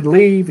then he would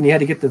leave, and you had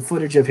to get the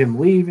footage of him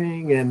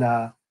leaving,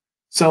 and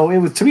so it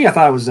was, to me, I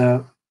thought it was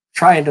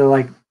trying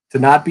to to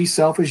not be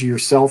selfish. You're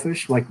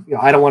selfish. Like,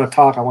 I don't want to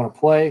talk, I want to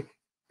play.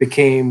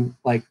 Became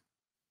like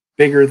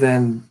bigger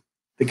than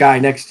the guy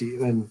next to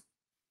you, and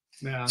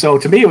so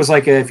to me, it was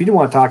like, if you don't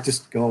want to talk,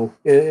 just go.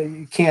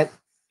 You can't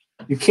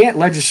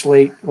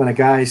legislate when a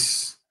guy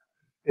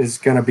is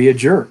going to be a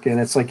jerk, and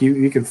it's like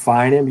you can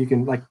fine him. You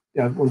can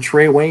when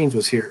Trey Waynes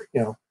was here,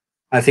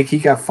 I think he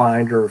got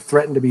fined or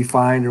threatened to be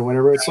fined or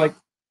whatever. It's like,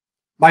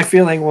 my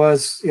feeling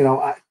was,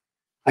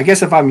 I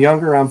guess if I'm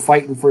younger, I'm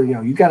fighting for,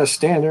 you got to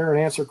stand there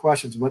and answer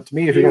questions. But to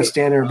me, if you're going to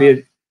stand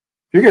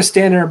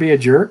there and be a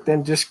jerk,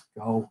 then just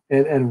go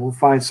and we'll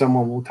find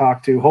someone we'll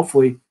talk to.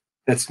 Hopefully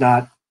that's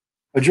not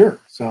a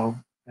jerk. So,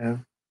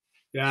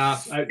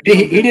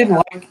 he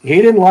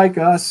didn't like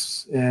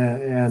us,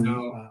 and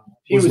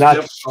he was not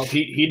difficult.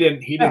 He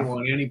didn't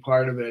want any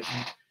part of it.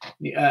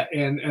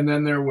 And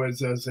then there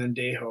was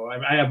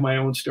Zendejo. I have my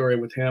own story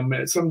with him.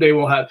 Someday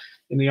we'll have,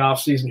 in the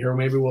off season here,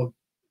 maybe we'll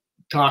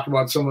talk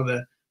about some of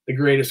the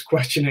greatest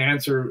question and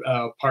answer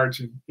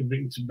parts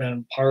we've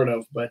been part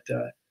of. But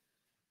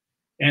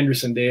Andrew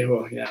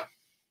Zendejo,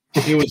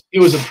 he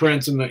was a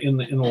prince in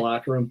the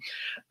locker room.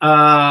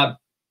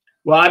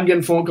 Well, I'm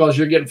getting phone calls.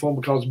 You're getting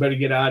phone calls. Better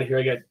get out of here.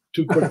 I got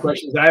two quick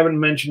questions. I haven't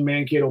mentioned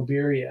Mankato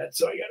beer yet,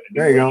 so I got to.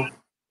 There you go.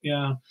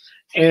 Yeah,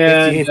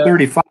 and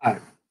 35.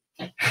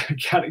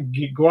 Gotta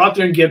go out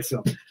there and get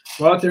some.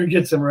 Go out there and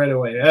get some right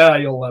away. Yeah,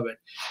 you'll love it.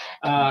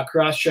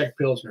 Cross-check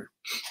Pilsner.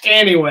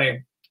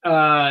 Anyway,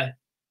 my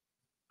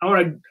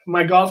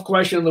golf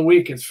question of the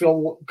week is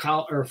Phil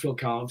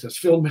Collins. Has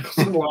Phil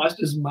Mickelson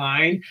lost his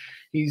mind?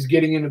 He's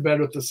getting into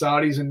bed with the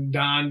Saudis and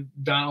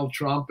Donald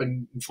Trump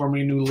and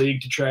forming a new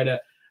league to try to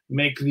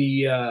make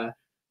the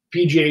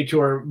PGA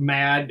Tour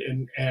mad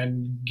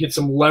and get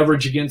some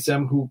leverage against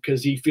them,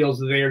 because he feels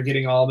that they are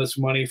getting all this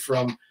money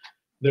from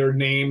their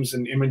names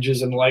and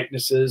images and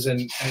likenesses,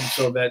 and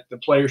so that the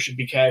players should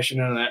be cashing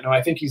in on that. Now,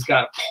 I think he's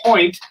got a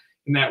point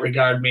in that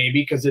regard,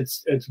 maybe, because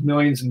it's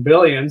millions and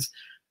billions.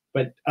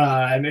 But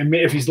and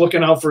if he's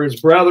looking out for his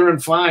brethren,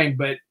 fine.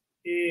 But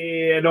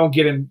don't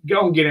get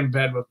in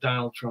bed with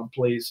Donald Trump,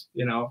 please.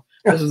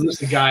 This is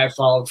the guy I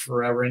followed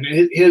forever, and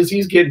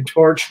he's getting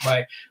torched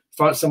by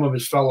some of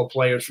his fellow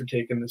players for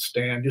taking the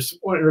stand. Just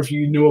wonder if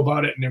you knew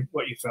about it and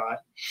what you thought.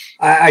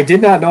 I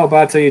did not know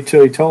about it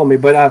till you told me,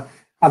 but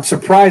I'm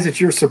surprised that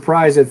you're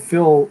surprised that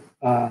Phil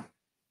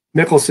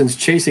Mickelson's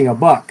chasing a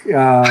buck.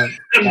 I'm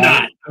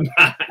not.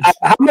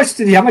 How much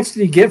did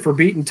he get for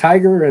beating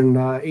Tiger in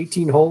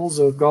 18 holes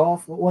of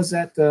golf? What was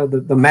that?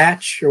 The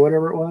match or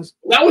whatever it was?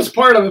 That was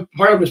part of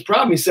his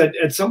problem. He said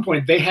at some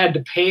point they had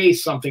to pay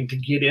something to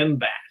get in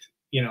that.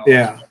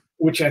 Yeah.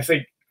 Which I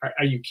think,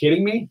 are you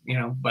kidding me?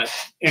 But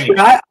anyway.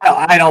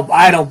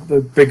 I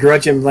don't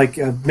begrudge him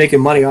making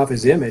money off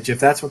his image if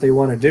that's what they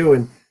want to do,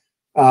 and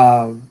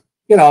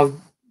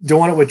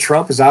doing it with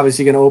Trump is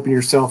obviously going to open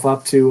yourself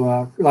up to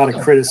a lot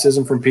of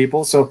criticism from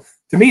people. So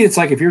to me, it's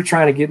like, if you're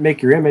trying to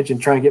make your image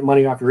and try and get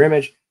money off your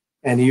image,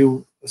 and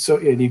you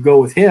go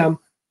with him,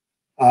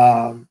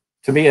 to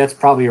me, that's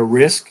probably a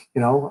risk.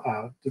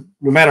 No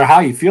matter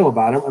how you feel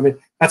about him. I mean,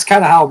 that's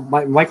kind of how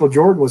Michael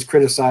Jordan was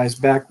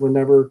criticized back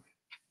whenever,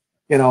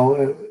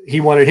 he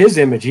wanted his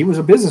image. He was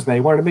a businessman.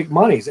 He wanted to make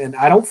money, and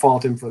I don't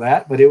fault him for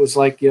that. But it was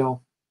like, and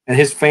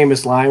his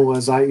famous line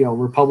was,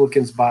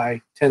 Republicans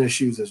buy tennis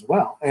shoes as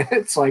well. And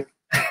it's like,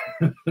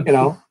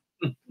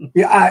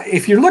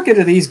 if you're looking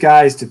to these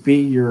guys to be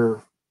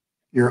your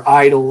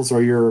idols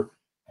or your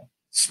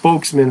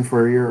spokesman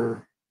for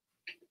your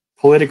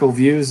political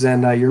views,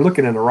 then you're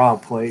looking in the wrong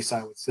place,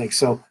 I would think.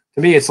 So to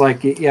To me, it's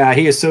like, yeah,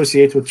 he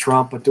associates with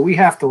Trump, but do we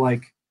have to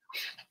like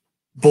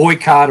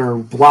boycott or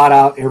blot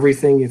out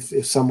everything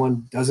if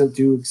someone doesn't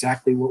do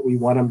exactly what we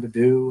want them to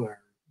do? Or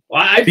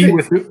well, I be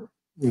think with,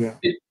 you know.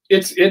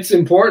 It's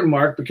important,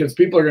 Mark, because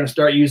people are going to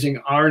start using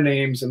our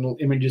names and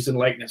images and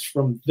likeness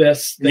from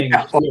this thing.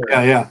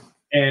 Yeah, yeah.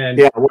 And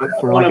yeah,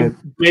 for like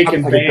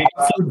making bank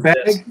food bag.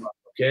 this,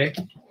 okay.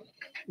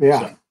 Yeah.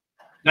 So,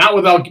 not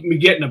without me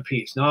getting a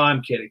piece. No,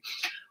 I'm kidding.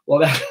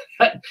 Well,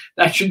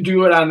 that should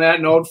do it on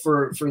that note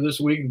for this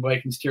week in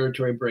Vikings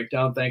Territory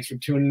Breakdown. Thanks for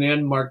tuning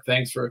in. Mark,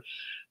 thanks for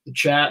the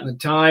chat and the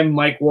time.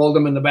 Mike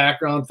Woldham in the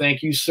background,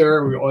 thank you,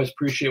 sir. We always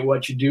appreciate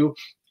what you do.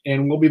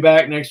 And we'll be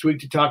back next week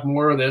to talk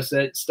more of this.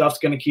 That stuff's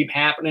going to keep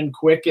happening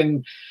quick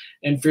and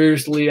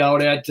fiercely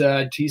out at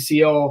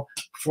TCO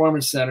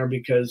Performance Center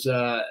because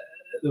the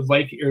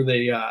Viking or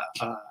the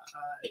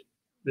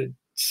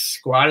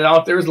squad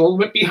out there is a little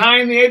bit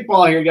behind the 8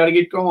 ball here. Got to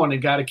get going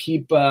and got to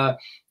keep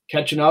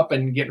catching up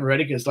and getting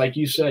ready because, like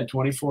you said,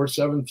 24/7,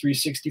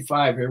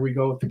 365. Here we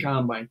go with the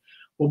combine.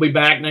 We'll be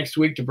back next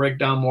week to break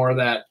down more of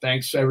that.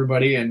 Thanks,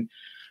 everybody. And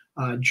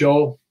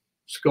Joe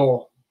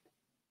Skoll.